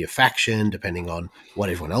 depending on your faction, depending on what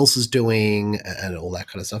everyone else is doing and all that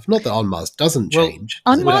kind of stuff. Not that On Mars doesn't change.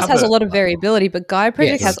 On Mars has a lot of variability, but Gaia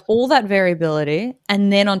Project has all that variability,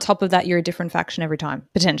 and then on top of that, you're a different faction every time,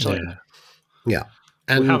 potentially. Yeah.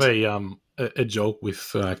 And we have a joke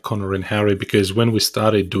with Connor and Harry, because when we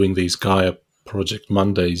started doing these Gaia Project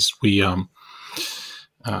Mondays, we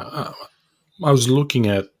I was looking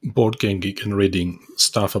at Board Game Geek and reading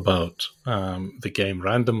stuff about the game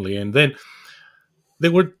randomly, and then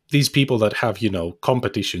there were these people that have,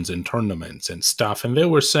 competitions and tournaments and stuff, and they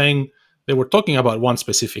were talking about one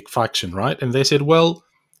specific faction, right? And they said, well,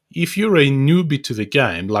 if you're a newbie to the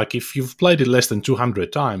game, like if you've played it less than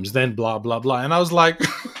 200 times, then blah, blah, blah. And I was like,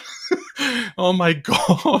 oh my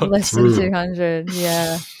God. Less than 200,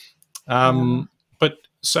 yeah.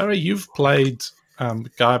 Sarah, you've played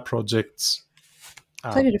Gaia Project's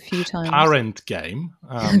Played it a few times. parent game,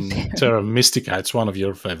 Terra Mystica. It's one of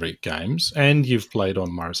your favorite games, and you've played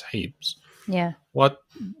On Mars heaps. Yeah.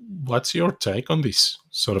 What's your take on this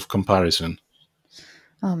sort of comparison?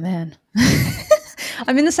 Oh man,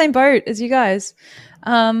 I'm in the same boat as you guys.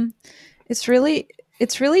 It's really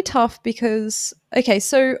tough because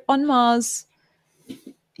so On Mars,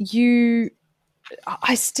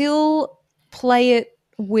 I still play it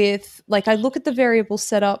with I look at the variable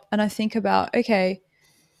setup and I think about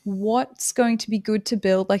what's going to be good to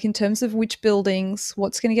build, in terms of which buildings,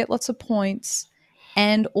 what's going to get lots of points,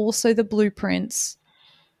 and also the blueprints.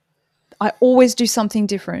 I always do something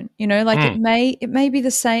different, it may be the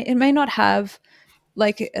same. It may not have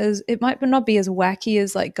it might not be as wacky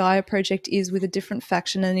as Gaia Project is with a different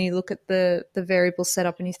faction. And you look at the variable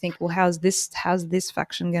setup and you think, well, how's this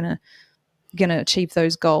faction gonna achieve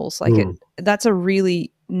those goals? That's a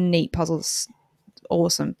really neat puzzle. It's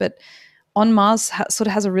awesome. But On Mars sort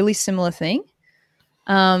of has a really similar thing.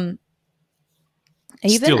 Still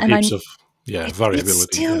heaps of variability.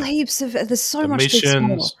 It's still heaps of. There's so much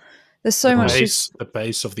missions. There's so much. The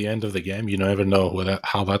pace of the end of the game. You never know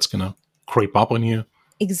how that's gonna creep up on you.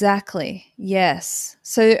 Exactly. Yes.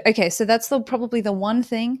 So that's probably the one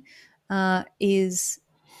thing is,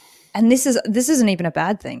 and this isn't even a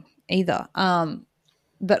bad thing either.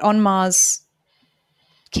 But On Mars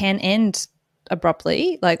can end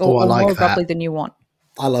abruptly, or more abruptly than you want.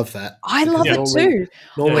 I love that. I love it too.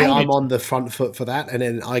 Normally I'm on the front foot for that, and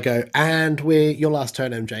then I go, and we're your last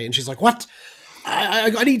turn, MJ. And she's like, what?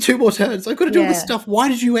 I need 2 more turns. I've got to do all this stuff. Why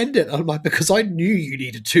did you end it? I'm like, because I knew you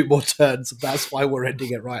needed 2 more turns. That's why we're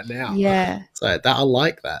ending it right now. Yeah. So I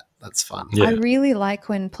like that. That's fun. Yeah. I really like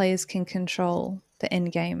when players can control the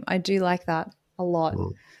end game. I do like that a lot.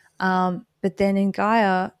 But then in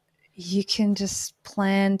Gaia, you can just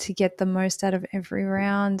plan to get the most out of every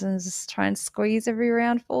round and just try and squeeze every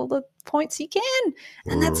round for all the points you can.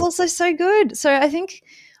 And that's also so good. So I think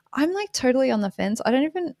I'm totally on the fence. I don't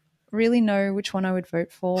even really know which one I would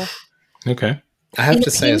vote for. Okay. I have to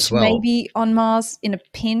say as well. Maybe On Mars in a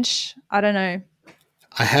pinch. I don't know.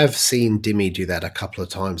 I have seen Dimmy do that a couple of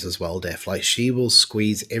times as well, Def. She will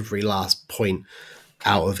squeeze every last point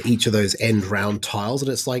out of each of those end round tiles, and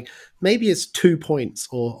it's maybe it's 2 points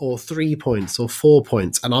or 3 points or 4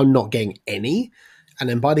 points, and I'm not getting any. And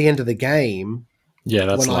then by the end of the game,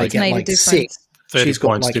 that's when I get 6, 30 she's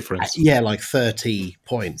got points difference. 30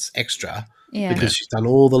 points extra. Yeah. Because she's done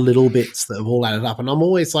all the little bits that have all added up. And I'm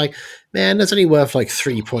always like, man, that's only worth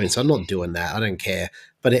 3 points. I'm not doing that. I don't care.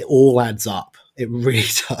 But it all adds up. It really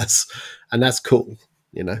does. And that's cool,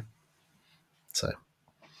 So,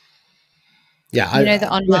 yeah. The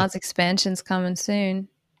On Mars expansion's coming soon.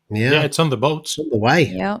 Yeah. It's on the boat. It's on the way.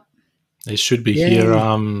 Yep. It should be here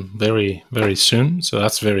very, very soon. So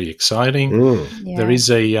that's very exciting. Yeah. There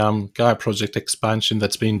is a Gaia Project expansion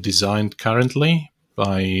that's being designed currently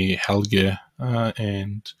by Helge,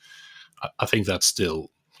 and I think that's still,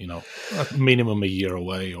 minimum a year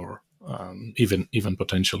away, or even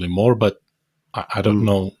potentially more. But I don't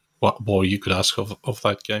know what more you could ask of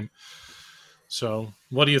that game. So,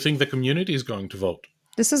 what do you think the community is going to vote?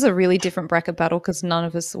 This is a really different bracket battle because none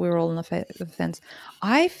of us, we were all on the fence.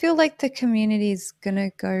 I feel like the community is going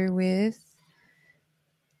to go with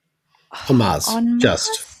On Mars,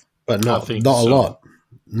 but not a lot.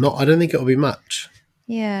 I don't think it'll be much.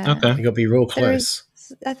 Yeah. Okay. I think it'll be real close.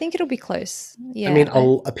 I think it'll be close. Yeah. I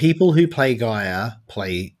mean, people who play Gaia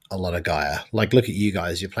play a lot of Gaia. Look at you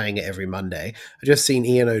guys. You're playing it every Monday. I just seen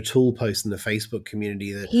Aeon O'Toole post in the Facebook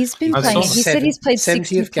community that he's been playing it. He said he's played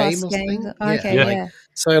 60 plus games. Okay, yeah.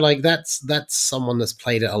 So, that's someone that's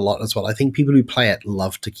played it a lot as well. I think people who play it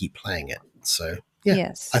love to keep playing it. So, yeah.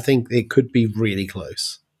 Yes. I think it could be really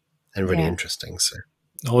close and really interesting. So,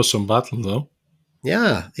 awesome battle, though.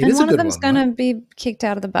 Yeah, it is a good one. And one of them's going to be kicked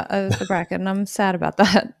out of the bracket, and I'm sad about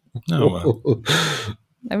that. Oh, well.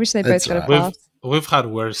 I wish they both got a pass. We've had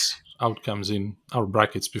worse outcomes in our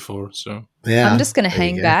brackets before, so I'm just going to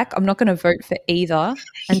hang back. I'm not going to vote for either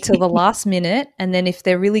until the last minute, and then if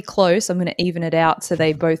they're really close, I'm going to even it out so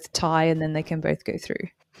they both tie, and then they can both go through.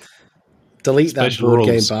 Delete that Board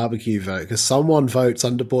Game Barbecue vote because someone votes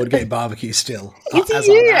under Board Game Barbecue still. It's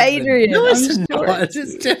you, Adrian. No, it's not.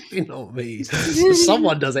 It's definitely not me.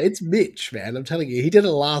 Someone does it. It's Mitch, man. I'm telling you. He did it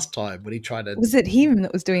last time when he tried to... Was it him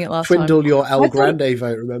that was doing it last time? Twindle your El Grande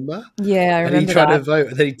vote, remember? Yeah, I remember And he tried to vote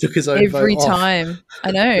and then he took his own vote every time. I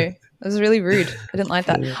know. It was really rude. I didn't like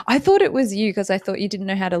that. I thought it was you because I thought you didn't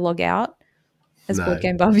know how to log out as Board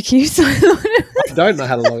Game Barbecue. So I don't know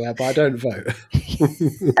how to log out, but I don't vote.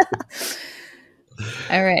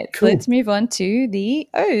 All right, Cool. Let's move on to the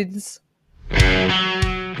oaths.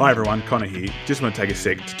 Hi everyone, Connor here. Just want to take a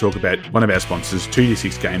sec to talk about one of our sponsors,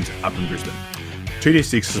 2D6 Games up in Brisbane.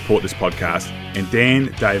 2D6 support this podcast, and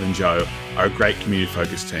Dan, Dave and Joe are a great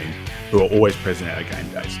community-focused team who are always present at our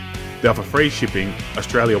game days. They offer free shipping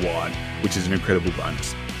Australia-wide, which is an incredible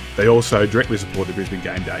bonus. They also directly support the Brisbane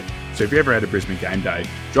Game Day, so if you're ever at a Brisbane Game Day,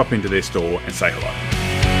 drop into their store and say hello.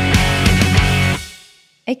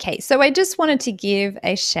 Okay, so I just wanted to give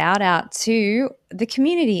a shout out to the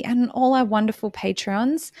community and all our wonderful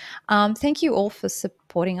patrons. Thank you all for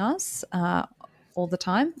supporting us all the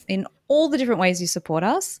time in all the different ways you support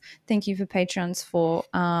us. Thank you for patrons for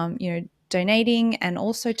donating, and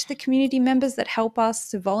also to the community members that help us,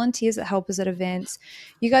 to volunteers that help us at events.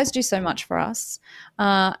 You guys do so much for us.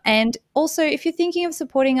 And also, if you're thinking of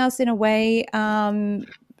supporting us in a way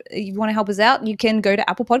you want to help us out, you can go to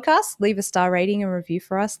Apple Podcasts, leave a star rating and review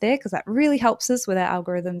for us there, because that really helps us with our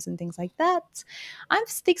algorithms and things like that. I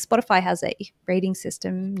think Spotify has a rating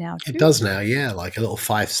system now too. It does now, yeah, like a little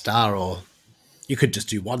 5-star, or you could just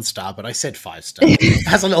do 1 star, but I said 5-star. It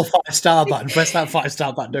has a little 5-star button. Press that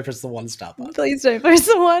 5-star button. Don't press the 1-star button. Please don't press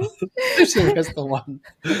the 1. Just press the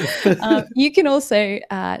 1. You can also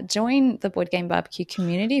join the Board Game Barbecue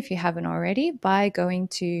community if you haven't already by going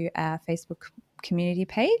to our Facebook community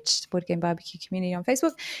page, Board Game Barbecue community on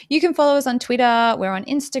Facebook. You can follow us on Twitter. We're on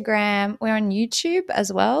Instagram. We're on YouTube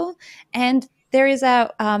as well. And there is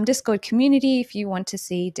our Discord community if you want to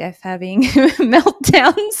see Def having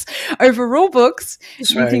meltdowns over rule books.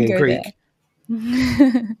 Swearing you can in go Greek.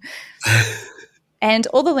 there. And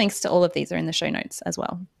all the links to all of these are in the show notes as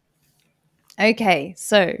well. Okay,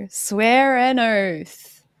 so swear an oath.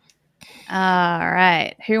 All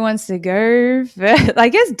right, who wants to go first? I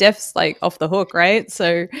guess Def's like off the hook, right?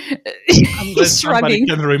 So unless somebody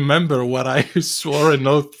can remember what I swore an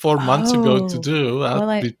oath 4 months ago to do,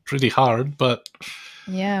 that'd be pretty hard. But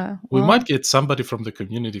yeah, we might get somebody from the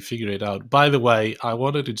community figure it out. By the way, I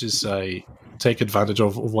wanted to just take advantage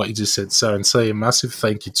of what you just said, Sarah, and say a massive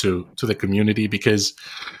thank you to the community, because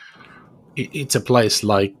it's a place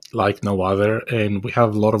like no other, and we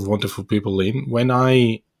have a lot of wonderful people in. When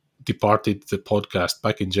I departed the podcast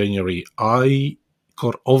back in January, I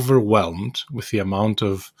got overwhelmed with the amount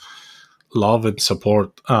of love and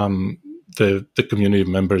support the community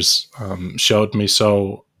members showed me.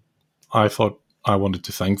 So I thought I wanted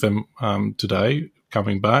to thank them today,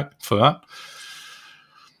 coming back for that.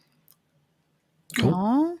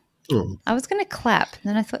 Cool. I was going to clap, and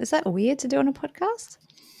then I thought, is that weird to do on a podcast?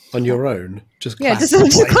 On your own? Just clap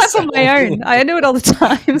on my own. I do it all the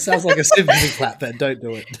time. It sounds like a sympathy clap then. Don't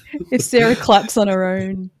do it. If Sarah claps on her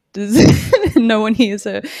own, no one hears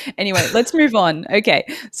her. Anyway, let's move on. Okay,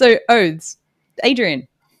 so oaths. Adrian.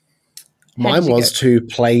 Mine was to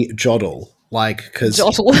play Jodl. Because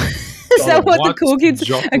Jodl. Is that what the cool kids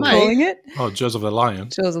are calling it? Oh, Jaws of the Lion.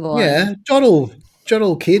 Jaws of the Lion. Yeah,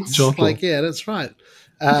 Jodl kids. Jodl. Yeah, that's right.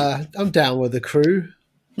 I'm down with the crew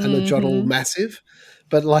and the Jodl massive.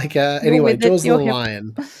 But anyway, Jaws of the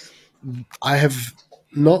Lion. I have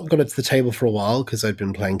not got it to the table for a while because I've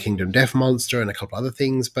been playing Kingdom Death Monster and a couple other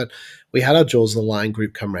things. But we had our Jaws of the Lion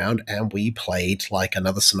group come around and we played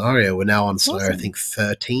another scenario. We're now on scenario, I think,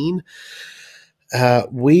 13.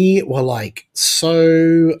 We were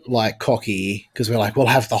so cocky because we're we'll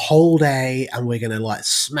have the whole day and we're going to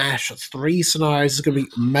smash 3 scenarios. It's going to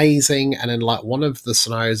be amazing. And then one of the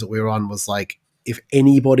scenarios that we were on was if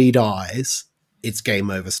anybody dies, it's game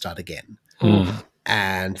over, start again.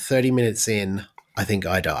 And 30 minutes in, I think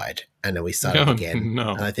I died. And then we started again.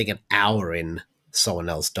 No. And I think an hour in, someone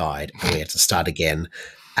else died. And we had to start again.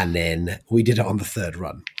 And then we did it on the 3rd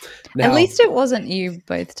run. Now, at least it wasn't you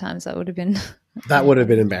both times. That would have been... That would have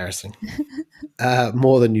been embarrassing.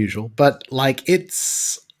 More than usual. But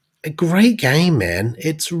it's a great game, man.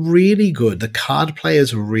 It's really good. The card play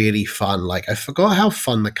is really fun. I forgot how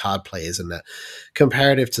fun the card play is in that.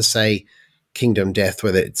 Comparative to, say, Kingdom Death,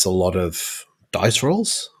 where it's a lot of dice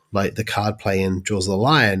rolls. The card play in Jaws of the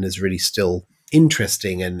Lion is really still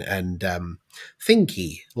interesting and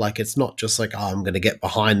thinky. It's not just I'm going to get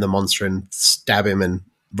behind the monster and stab him and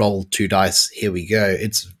roll 2 dice. Here we go.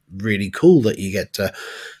 It's really cool that you get to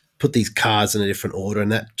put these cards in a different order,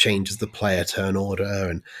 and that changes the player turn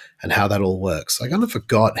order and how that all works. I kind of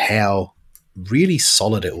forgot how really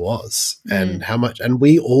solid it was and how much. And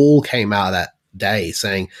we all came out of that day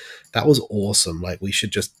saying that was awesome. We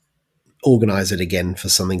should just organize it again for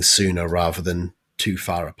something sooner rather than too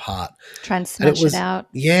far apart. Try and smash it out.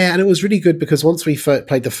 Yeah, and it was really good because once we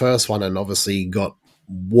played the first one and obviously got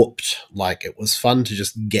whooped, it was fun to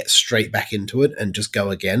just get straight back into it and just go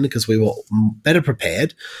again because we were better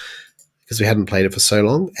prepared. because we hadn't played it for so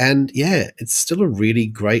long. And yeah, it's still a really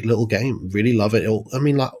great little game. Really love it. I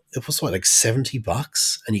mean, like it was like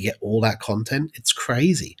 $70 and you get all that content. It's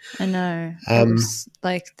crazy. I know. It was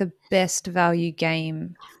like the best value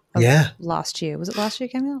game of last year. Was it last year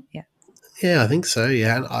it came out? Yeah. Yeah, I think so.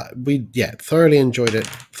 Yeah. And we thoroughly enjoyed it.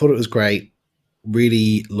 Thought it was great.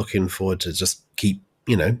 Really looking forward to just keep,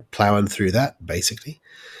 plowing through that basically.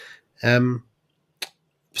 So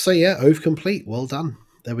yeah, Oath complete. Well done.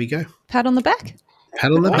 There we go. Pat on the back.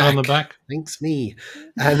 Pat on the back. Thanks me.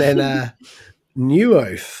 And then New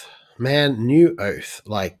Oath. Man, New Oath.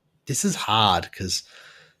 Like, this is hard because,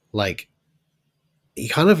 like, you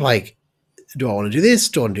kind of like, do I want to do this?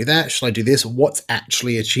 Do I want to do that? Should I do this? What's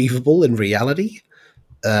actually achievable in reality?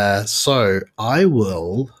 So I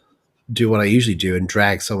will do what I usually do and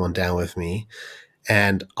drag someone down with me.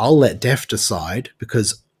 And I'll let Def decide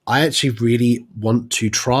because I actually really want to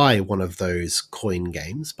try one of those coin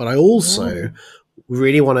games, but I also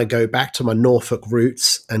really want to go back to my Norfolk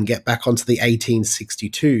roots and get back onto the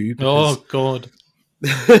 1862. Oh, God.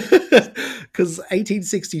 Because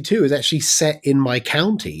 1862 is actually set in my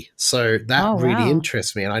county. So that really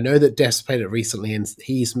interests me. And I know that Def's played it recently and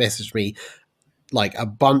he's messaged me like a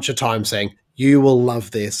bunch of times saying, you will love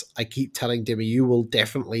this. I keep telling Dimmy, you will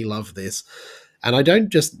definitely love this. And I don't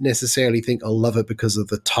just necessarily think I'll love it because of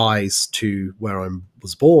the ties to where I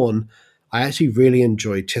was born. I actually really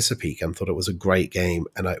enjoyed Chesapeake and thought it was a great game.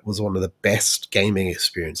 And it was one of the best gaming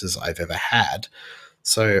experiences I've ever had.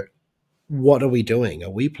 So what are we doing? Are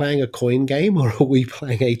we playing a coin game or are we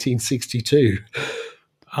playing 1862?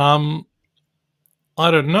 I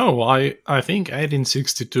don't know. I think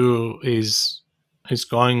 1862 is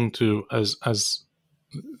going to, as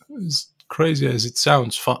crazy as it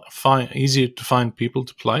sounds, easier to find people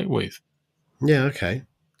to play with. Yeah, okay.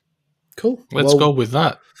 Cool. Let's go with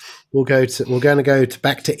that. We're going to go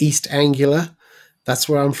back to East Anglia. That's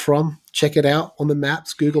where I'm from. Check it out on the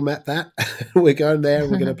maps. Google map that. We're going there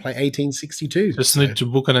and we're going to play 1862. Just need to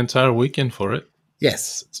book an entire weekend for it.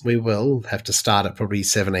 Yes, we will have to start at probably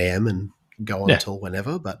 7 a.m. and go on until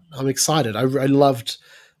whenever. But I'm excited. I loved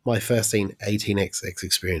my first 18xx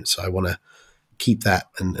experience. So I want to keep that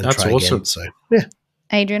and try awesome. Again. So yeah.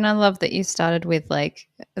 Adrian, I love that you started with like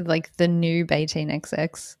the noob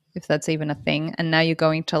 18xx, if that's even a thing, and now you're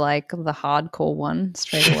going to like the hardcore one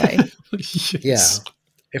straight away. Yes. Yeah.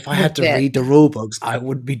 If I had to read the rule books, I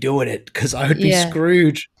would be doing it because I would be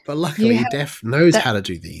screwed. But luckily, Def knows how to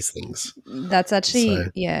do these things. That's actually,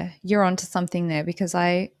 you're onto something there because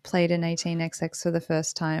I played an 18xx for the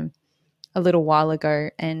first time a little while ago.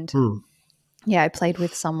 And I played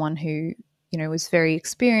with someone who, was very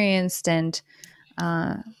experienced and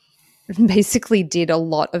basically did a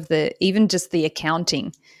lot of even just the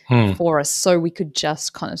accounting for us, so we could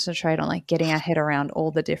just concentrate on like getting our head around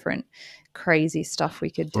all the different crazy stuff we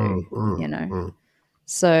could do,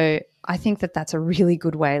 So I think that that's a really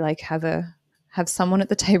good way, like have someone at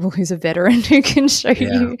the table who's a veteran who can show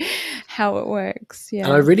you how it works. Yeah.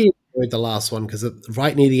 And I really enjoyed the last one because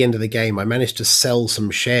right near the end of the game, I managed to sell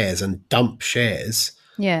some shares and dump shares.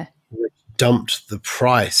 Yeah. Which dumped the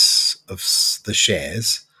price of the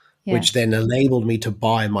shares, which then enabled me to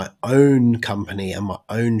buy my own company and my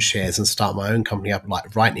own shares and start my own company up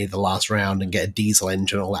like right near the last round and get a diesel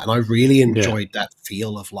engine and all that. And I really enjoyed that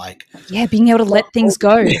feel of like... Yeah, being able to let things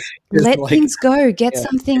go. Let things go. Get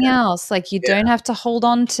something else. Like you don't have to hold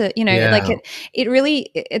on to, like it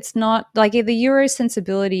really, it's not like the Euro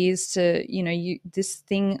sensibility is to, this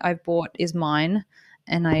thing I bought is mine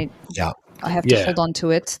and I have to hold on to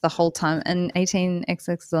it the whole time. And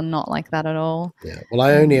 18xx are not like that at all. Yeah. Well,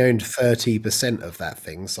 I only owned 30% of that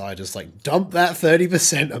thing. So I just like dump that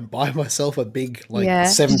 30% and buy myself a big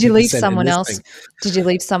 70%. Did you leave someone else? Did you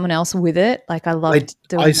leave someone else with it? Like I loved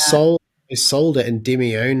doing that. I sold it and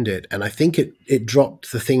Dimmy owned it. And I think it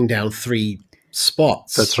dropped the thing down 3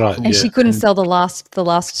 spots. That's right. And she couldn't sell the last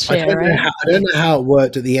share, right? I don't know how it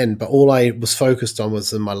worked at the end, but all I was focused on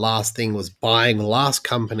was my last thing was buying the last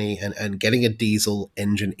company and getting a diesel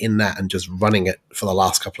engine in that and just running it for the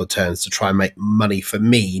last couple of turns to try and make money for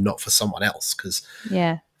me, not for someone else, because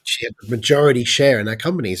she had the majority share in that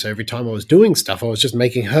company. So every time I was doing stuff, I was just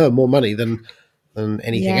making her more money than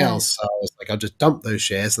anything else. So I was like, I'll just dump those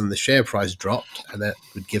shares and the share price dropped and that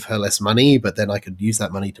would give her less money, but then I could use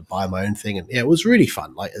that money to buy my own thing. And it was really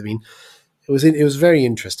fun. Like, I mean, it was very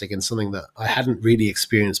interesting and something that I hadn't really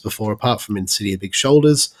experienced before, apart from in City of Big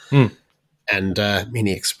Shoulders and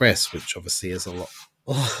Mini Express, which obviously is a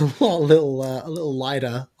little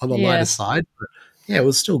lighter on the lighter side, but yeah, it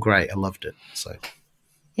was still great. I loved it. So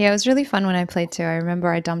Yeah, it was really fun when I played too. I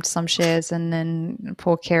remember I dumped some shares and then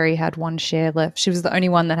poor Kerry had one share left. She was the only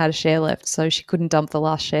one that had a share left, so she couldn't dump the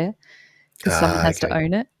last share because someone has to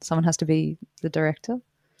own it. Someone has to be the director.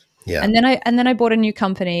 Yeah. And then I bought a new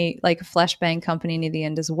company, like a flashbang company near the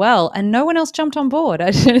end as well, and no one else jumped on board.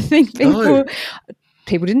 I don't think people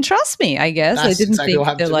didn't trust me, I guess. They didn't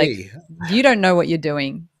think, they're like, you don't know what you're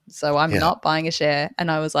doing, so I'm not buying a share.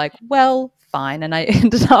 And I was like, well, fine. And I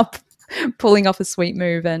ended up pulling off a sweet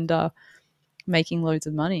move and making loads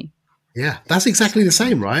of money. Yeah, that's exactly the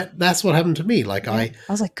same, right? That's what happened to me. Like I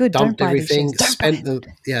was like, good, dumped don't buy everything, spent and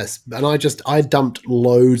I dumped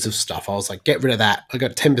loads of stuff. I was like, get rid of that. I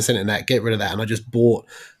got 10% in that, get rid of that. And I just bought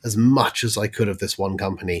as much as I could of this one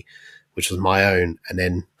company, which was my own, and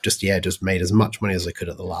then just made as much money as I could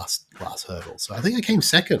at the last hurdle. So I think I came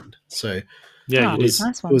second. So yeah, it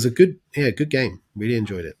was a good game. Really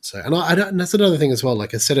enjoyed it. So and that's another thing as well.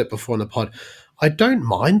 Like I said it before in the pod, I don't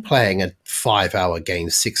mind playing a 5-hour game,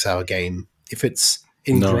 6-hour game if it's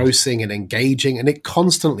engrossing and engaging, and it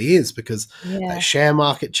constantly is, because that share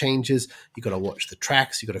market changes. You got to watch the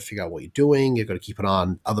tracks. You got to figure out what you're doing. You've got to keep an eye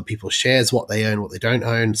on other people's shares, what they own, what they don't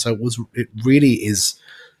own. So it really is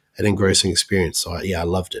an engrossing experience. So I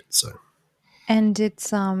loved it. So, and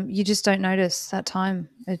it's you just don't notice that time.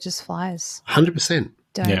 It just flies. 100%.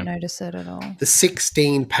 Don't notice it at all. The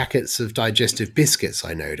 16 packets of digestive biscuits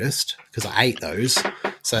I noticed, because I ate those.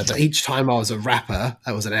 So that each time I was a wrapper,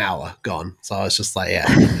 that was an hour gone. So I was just like,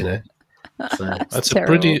 So that's a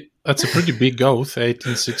pretty big oath,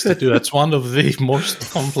 1862. That's one of the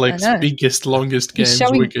most complex, biggest, longest games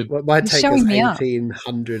we could. Well, it might take us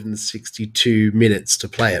 1,862 minutes to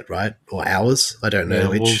play it, right? Or hours? I don't know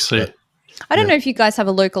which. We'll see. I don't know if you guys have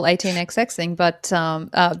a local 18xx thing, but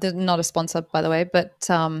they're not a sponsor, by the way, but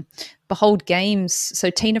Behold Games. So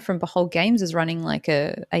Tina from Behold Games is running like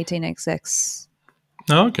a 18xx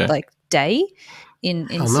like day in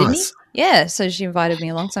Sydney. Nice. Yeah, so she invited me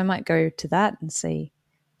along, so I might go to that and see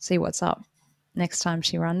what's up next time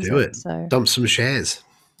she runs it. So dump some shares.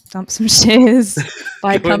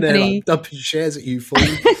 Buy a company. There, like, dumping shares at you, fool.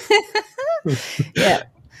 Yeah.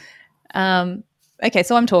 Okay,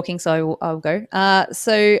 so I'm talking, so I'll go.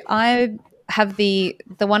 So I have the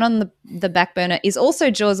one on the back burner is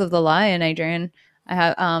also Jaws of the Lion, Adrian.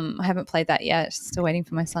 I haven't played that yet. Still waiting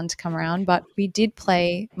for my son to come around. But we did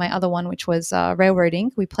play my other one, which was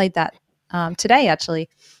Railroading. We played that today, actually.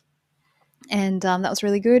 And that was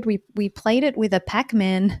really good. We played it with a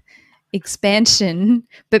Pac-Man expansion,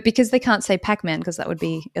 but because they can't say Pac-Man because that would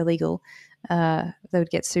be illegal, they would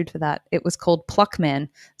get sued for that. It was called Pluckman.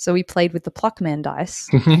 So we played with the Pluckman dice.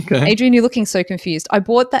 Okay. Adrian, you're looking so confused. I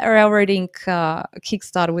bought that Railroading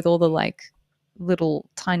Kickstarter with all the like little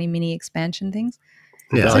tiny mini expansion things.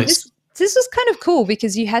 Yeah. So this was kind of cool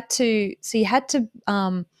because you rolled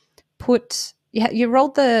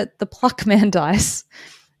the Pluckman dice,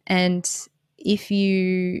 and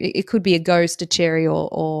it could be a ghost, a cherry,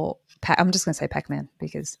 or I'm just going to say Pac-Man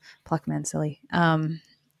because Pluckman's silly.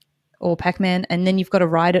 Or Pac-Man, and then you've got to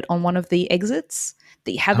ride it on one of the exits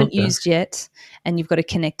that you haven't used yet, and you've got to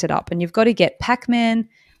connect it up, and you've got to get Pac-Man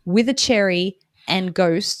with a cherry and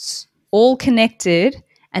ghosts all connected,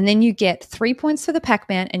 and then you get 3 points for the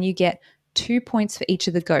Pac-Man and you get 2 points for each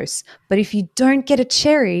of the ghosts. But if you don't get a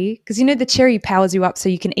cherry, because the cherry powers you up so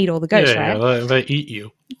you can eat all the ghosts, right? Yeah, they eat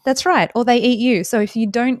you. That's right, or they eat you. So if you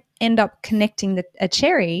don't end up connecting a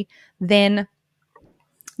cherry, then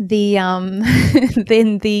the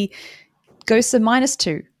ghosts are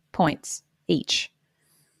 -2 points each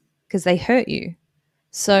because they hurt you.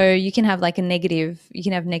 So you can have negative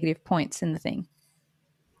points in the thing.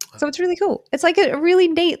 So it's really cool. It's like a really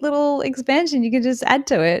neat little expansion. You can just add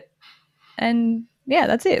to it, and yeah,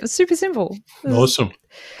 that's it. It was super simple. Awesome.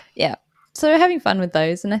 Yeah. So having fun with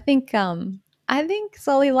those, and I think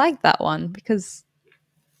Solly liked that one because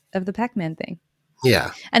of the Pac-Man thing.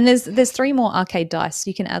 Yeah. And there's 3 more arcade dice.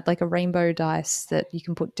 You can add like a rainbow dice that you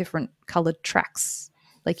can put different colored tracks,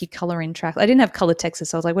 like you color in tracks. I didn't have colored Texas,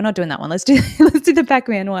 so I was like, we're not doing that one. Let's do the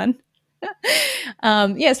Pac-Man one.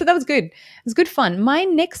 Yeah, so that was good. It was good fun. My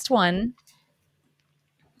next one,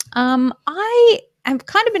 I have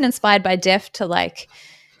kind of been inspired by Def to like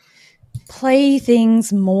play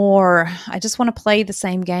things more. I just want to play the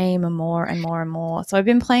same game and more and more and more. So I've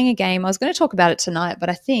been playing a game. I was going to talk about it tonight, but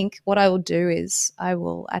I think what I will do is I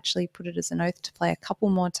will actually put it as an oath to play a couple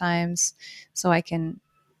more times so I can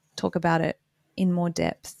talk about it in more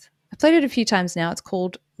depth. I played it a few times now. It's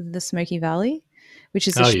called The Smoky Valley, which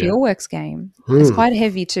is a Spielworks game. It's quite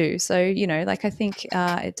heavy too. So, I think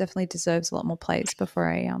it definitely deserves a lot more plays before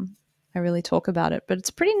I really talk about it. But it's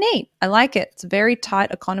pretty neat. I like it. It's very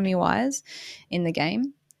tight economy-wise in the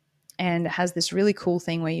game. and it has this really cool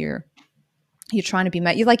thing where you're trying to be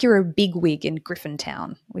you're a big wig in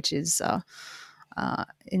Griffintown, which is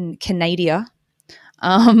in Canada.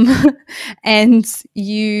 And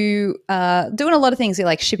you doing a lot of things. You're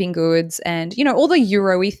like shipping goods and, you know, all the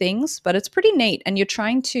Euro-y things, but it's pretty neat. And you're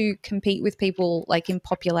trying to compete with people like in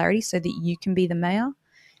popularity so that you can be the mayor.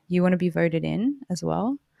 You want to be voted in as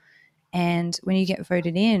well. And when you get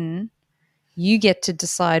voted in, you get to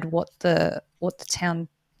decide what the town,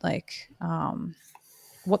 like,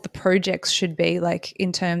 what the projects should be, like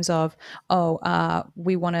in terms of,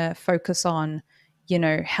 we want to focus on, you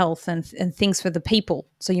know, health and things for the people.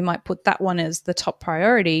 So you might put that one as the top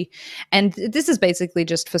priority. And this is basically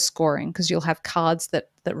just for scoring, because you'll have cards that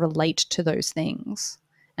relate to those things.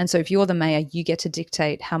 And so if you're the mayor, you get to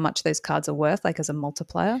dictate how much those cards are worth, like as a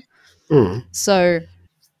multiplier. So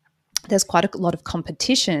there's quite a lot of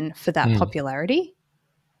competition for that popularity.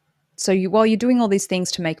 So while you're doing all these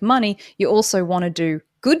things to make money, you also want to do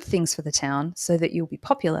good things for the town so that you'll be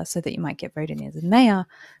popular, so that you might get voted in as a mayor,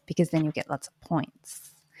 because then you'll get lots of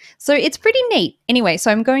points. So it's pretty neat. Anyway, so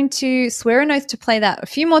I'm going to swear an oath to play that a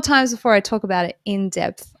few more times before I talk about it in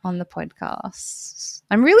depth on the podcast.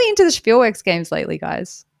 I'm really into the Spielworks games lately,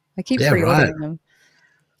 guys. I keep pre-ordering them.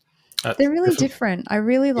 They're really different. I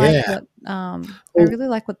really like I really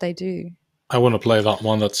like what they do. I want to play that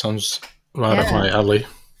one. That sounds right up my alley.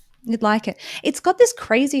 You'd like it. It's got this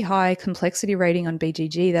crazy high complexity rating on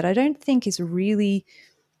BGG that I don't think is really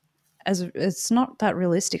it's not that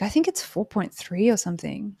realistic. I think it's 4.3 or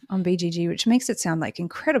something on BGG, which makes it sound like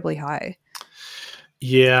incredibly high.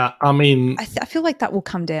 Yeah, I mean, I feel like that will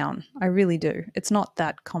come down. I really do. It's not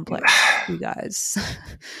that complex, you guys.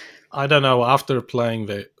 I don't know. After playing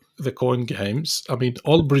the coin games, I mean,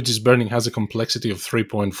 All Bridges Burning has a complexity of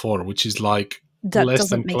 3.4, which is like that less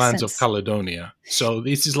than Clans of Caledonia. So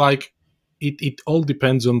this is like, it all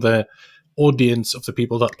depends on the audience of the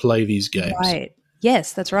people that play these games. Right.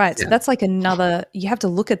 Yes, that's right. So that's like another, you have to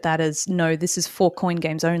look at that as, no, this is for coin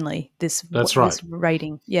games only. This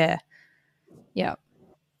rating. Yeah. Yeah.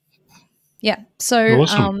 Yeah. So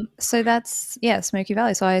awesome. So that's, Smoky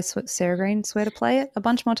Valley. So Sarah Green swear to play it a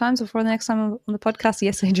bunch more times before the next time I'm on the podcast.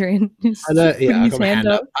 Yes, Adrian. I know, I got my hand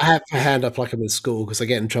up. I have my hand up like I'm in school because I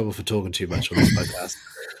get in trouble for talking too much on this podcast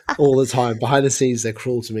all the time. Behind the scenes, they're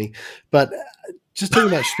cruel to me. But just talking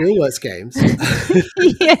about Spielworks games.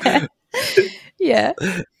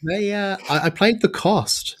 Yeah. I played The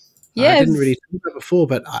Cost. Yes. I didn't really do that before,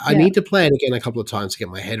 but I need to play it again a couple of times to get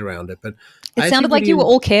my head around it. But it sounded like you were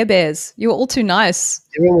all Care Bears. You were all too nice.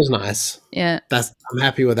 Everyone was nice. Yeah. I'm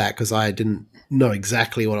happy with that because I didn't know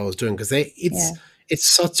exactly what I was doing, because it's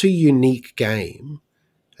such a unique game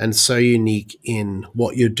and so unique in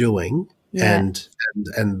what you're doing and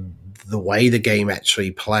the way the game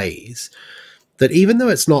actually plays, that even though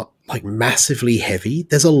it's not like massively heavy,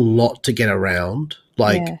 there's a lot to get around.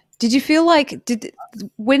 Did you feel like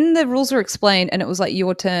when the rules were explained and it was like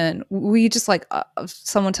your turn, were you just like,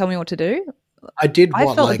 someone tell me what to do? I did. I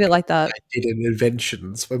felt a bit like that. I did in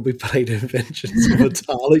Inventions when we played Inventions.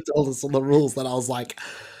 Charlie told us on the rules that I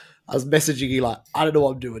was messaging you like, I don't know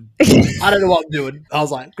what I'm doing. I don't know what I'm doing. I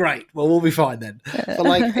was like, great. Well, we'll be fine then. But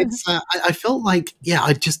like, it's I felt like,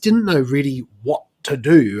 I just didn't know really what to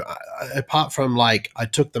do, apart from like, I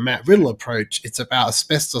took the Matt Riddle approach. It's about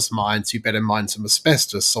asbestos mines, you better mine some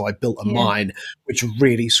asbestos. So I built a mine, which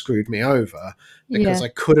really screwed me over because I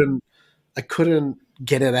couldn't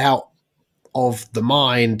get it out of the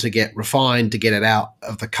mine to get refined, to get it out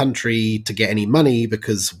of the country to get any money,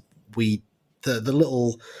 because the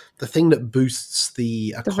thing that boosts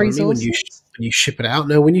the economy when you ship it out,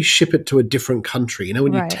 when you ship it to a different country,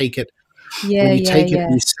 when you take it, when you take it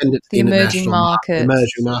and you send it to the emerging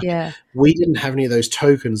market. We didn't have any of those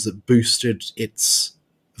tokens that boosted its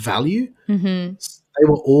value. Mm-hmm.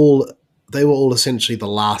 They were all essentially the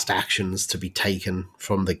last actions to be taken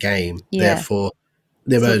from the game. Therefore,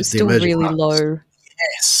 it's still really low.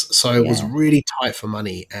 Yes, so it was really tight for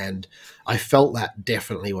money, and I felt that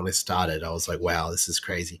definitely when I started. I was like, "Wow, this is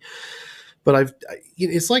crazy." But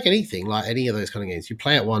it's like anything, like any of those kind of games. You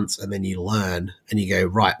play it once and then you learn and you go,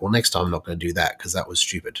 right, well, next time I'm not going to do that because that was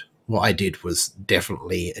stupid. What I did was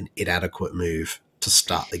definitely an inadequate move to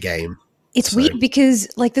start the game. It's weird because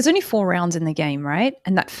like there's only 4 rounds in the game, right?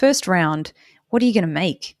 And that first round, what are you going to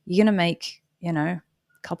make? You're going to make, a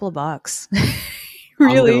couple of bucks.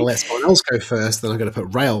 Really? I'm going to let someone else go first, then I'm going to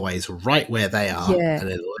put railways right where they are and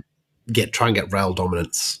then try and get rail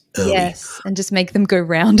dominance early. Yes, and just make them go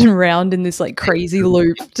round and round in this like crazy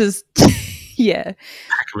loop. Just that's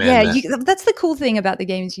the cool thing about the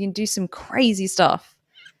game is you can do some crazy stuff.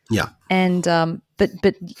 Yeah, and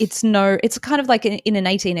but it's kind of like in an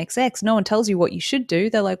 18xx. No one tells you what you should do.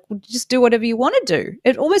 They're like, well, just do whatever you want to do.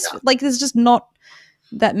 It almost like there's just not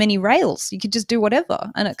that many rails. You could just do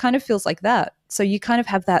whatever, and it kind of feels like that. So you kind of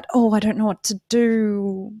have that, I don't know what to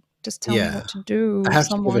do. Just tell me what to do. I have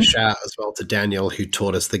to give a shout as well to Daniel, who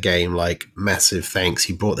taught us the game. Like, massive thanks.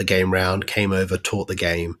 He brought the game round, came over, taught the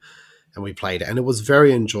game, and we played it, and it was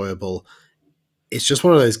very enjoyable. It's just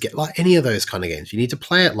one of those, like any of those kind of games, you need to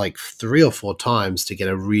play it like 3 or 4 times to get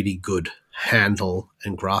a really good handle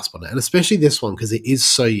and grasp on it. And especially this one, because it is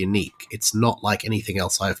so unique. It's not like anything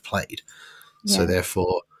else I've played. Yeah. So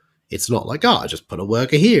therefore, it's not like, I just put a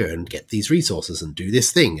worker here and get these resources and do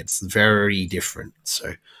this thing. It's very different.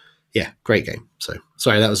 So, yeah, great game. So,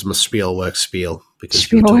 sorry, that was my spiel.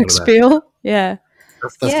 Yeah.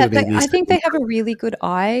 I think they have a really good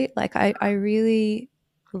eye. Like, I really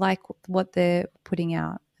like what they're putting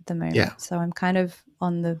out at the moment. Yeah. So I'm kind of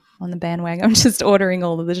on the bandwagon. I'm just ordering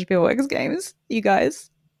all of the Spielworks games. You guys,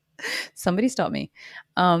 somebody stop me.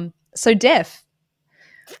 So Def,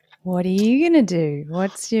 what are you gonna do?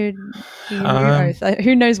 What's your oath?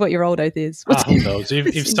 Who knows what your old oath is? Who knows?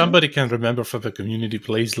 If somebody can remember for the community,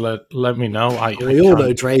 please let me know. We all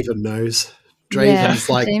know Draven knows. Draven's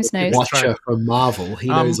like the watcher from Marvel. He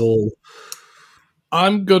knows all.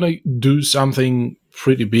 I'm gonna do something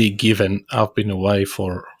pretty big, given I've been away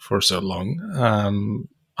for so long.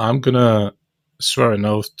 I'm gonna swear an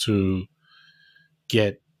oath to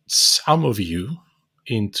get some of you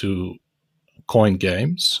into coin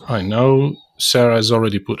games. I know Sarah has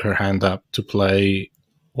already put her hand up to play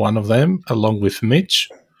one of them along with Mitch,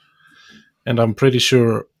 and I'm pretty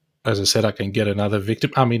sure, as I said, I can get another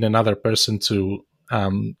person to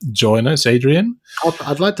join us. Adrian,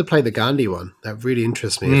 I'd like to play the Gandhi one. That really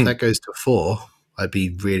interests me. If that goes to 4, I'd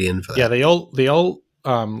be really in for that. Yeah, they all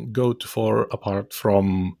go to 4, apart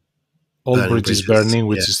from All Bridges Burning,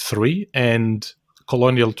 which is 3, and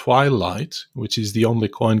Colonial Twilight, which is the only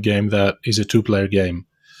coin game that is a 2-player game,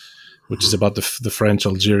 which is about the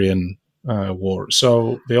French-Algerian war.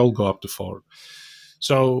 So they all go up to 4.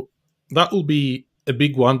 So that will be a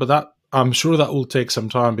big one, but I'm sure that will take some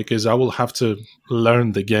time, because I will have to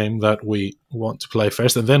learn the game that we want to play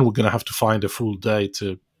first, and then we're going to have to find a full day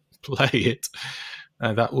to play it.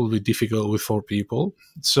 And that will be difficult with 4 people.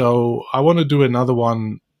 So I want to do another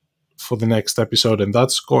one for the next episode, and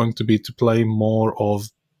that's going to be to play more of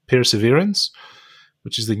Perseverance,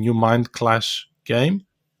 which is the new Mind Clash game.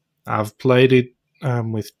 I've played it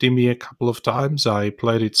with Timmy a couple of times. I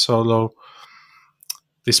played it solo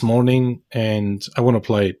this morning, and I want to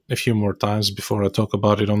play it a few more times before I talk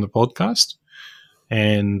about it on the podcast.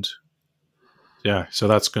 And yeah, so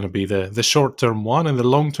that's going to be the short-term one. And the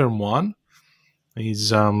long-term one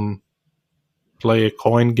is play a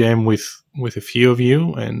coin game with a few of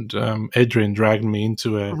you, and Adrian dragged me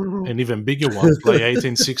into an even bigger one, play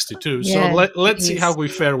 1862. Yeah, so let's see how we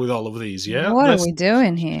fare with all of these. Yeah, what are we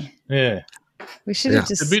doing here? Yeah, we should have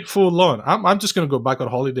just a bit full on. I'm just going to go back on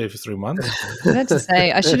holiday for 3 months. I had to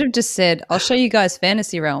say, I should have just said, I'll show you guys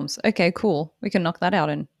Fantasy Realms. Okay, cool. We can knock that out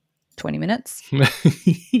in 20 minutes.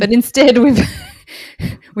 But instead,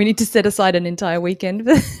 we need to set aside an entire weekend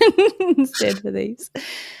instead for these.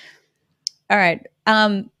 All right.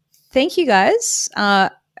 Thank you guys.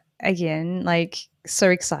 Again, like, so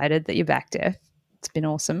excited that you're back, Def. It's been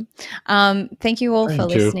awesome. Thank you all for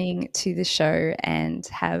listening to the show, and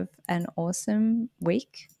have an awesome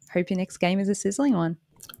week. Hope your next game is a sizzling one.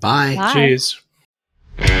 Bye. Cheers.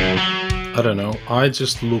 I don't know. I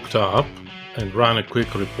just looked up and ran a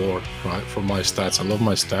quick report, right, for my stats. I love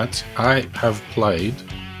my stats. I have played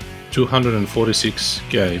 246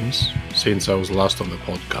 games since I was last on the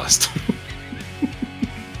podcast.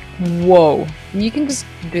 Whoa. You can just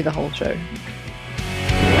do the whole show.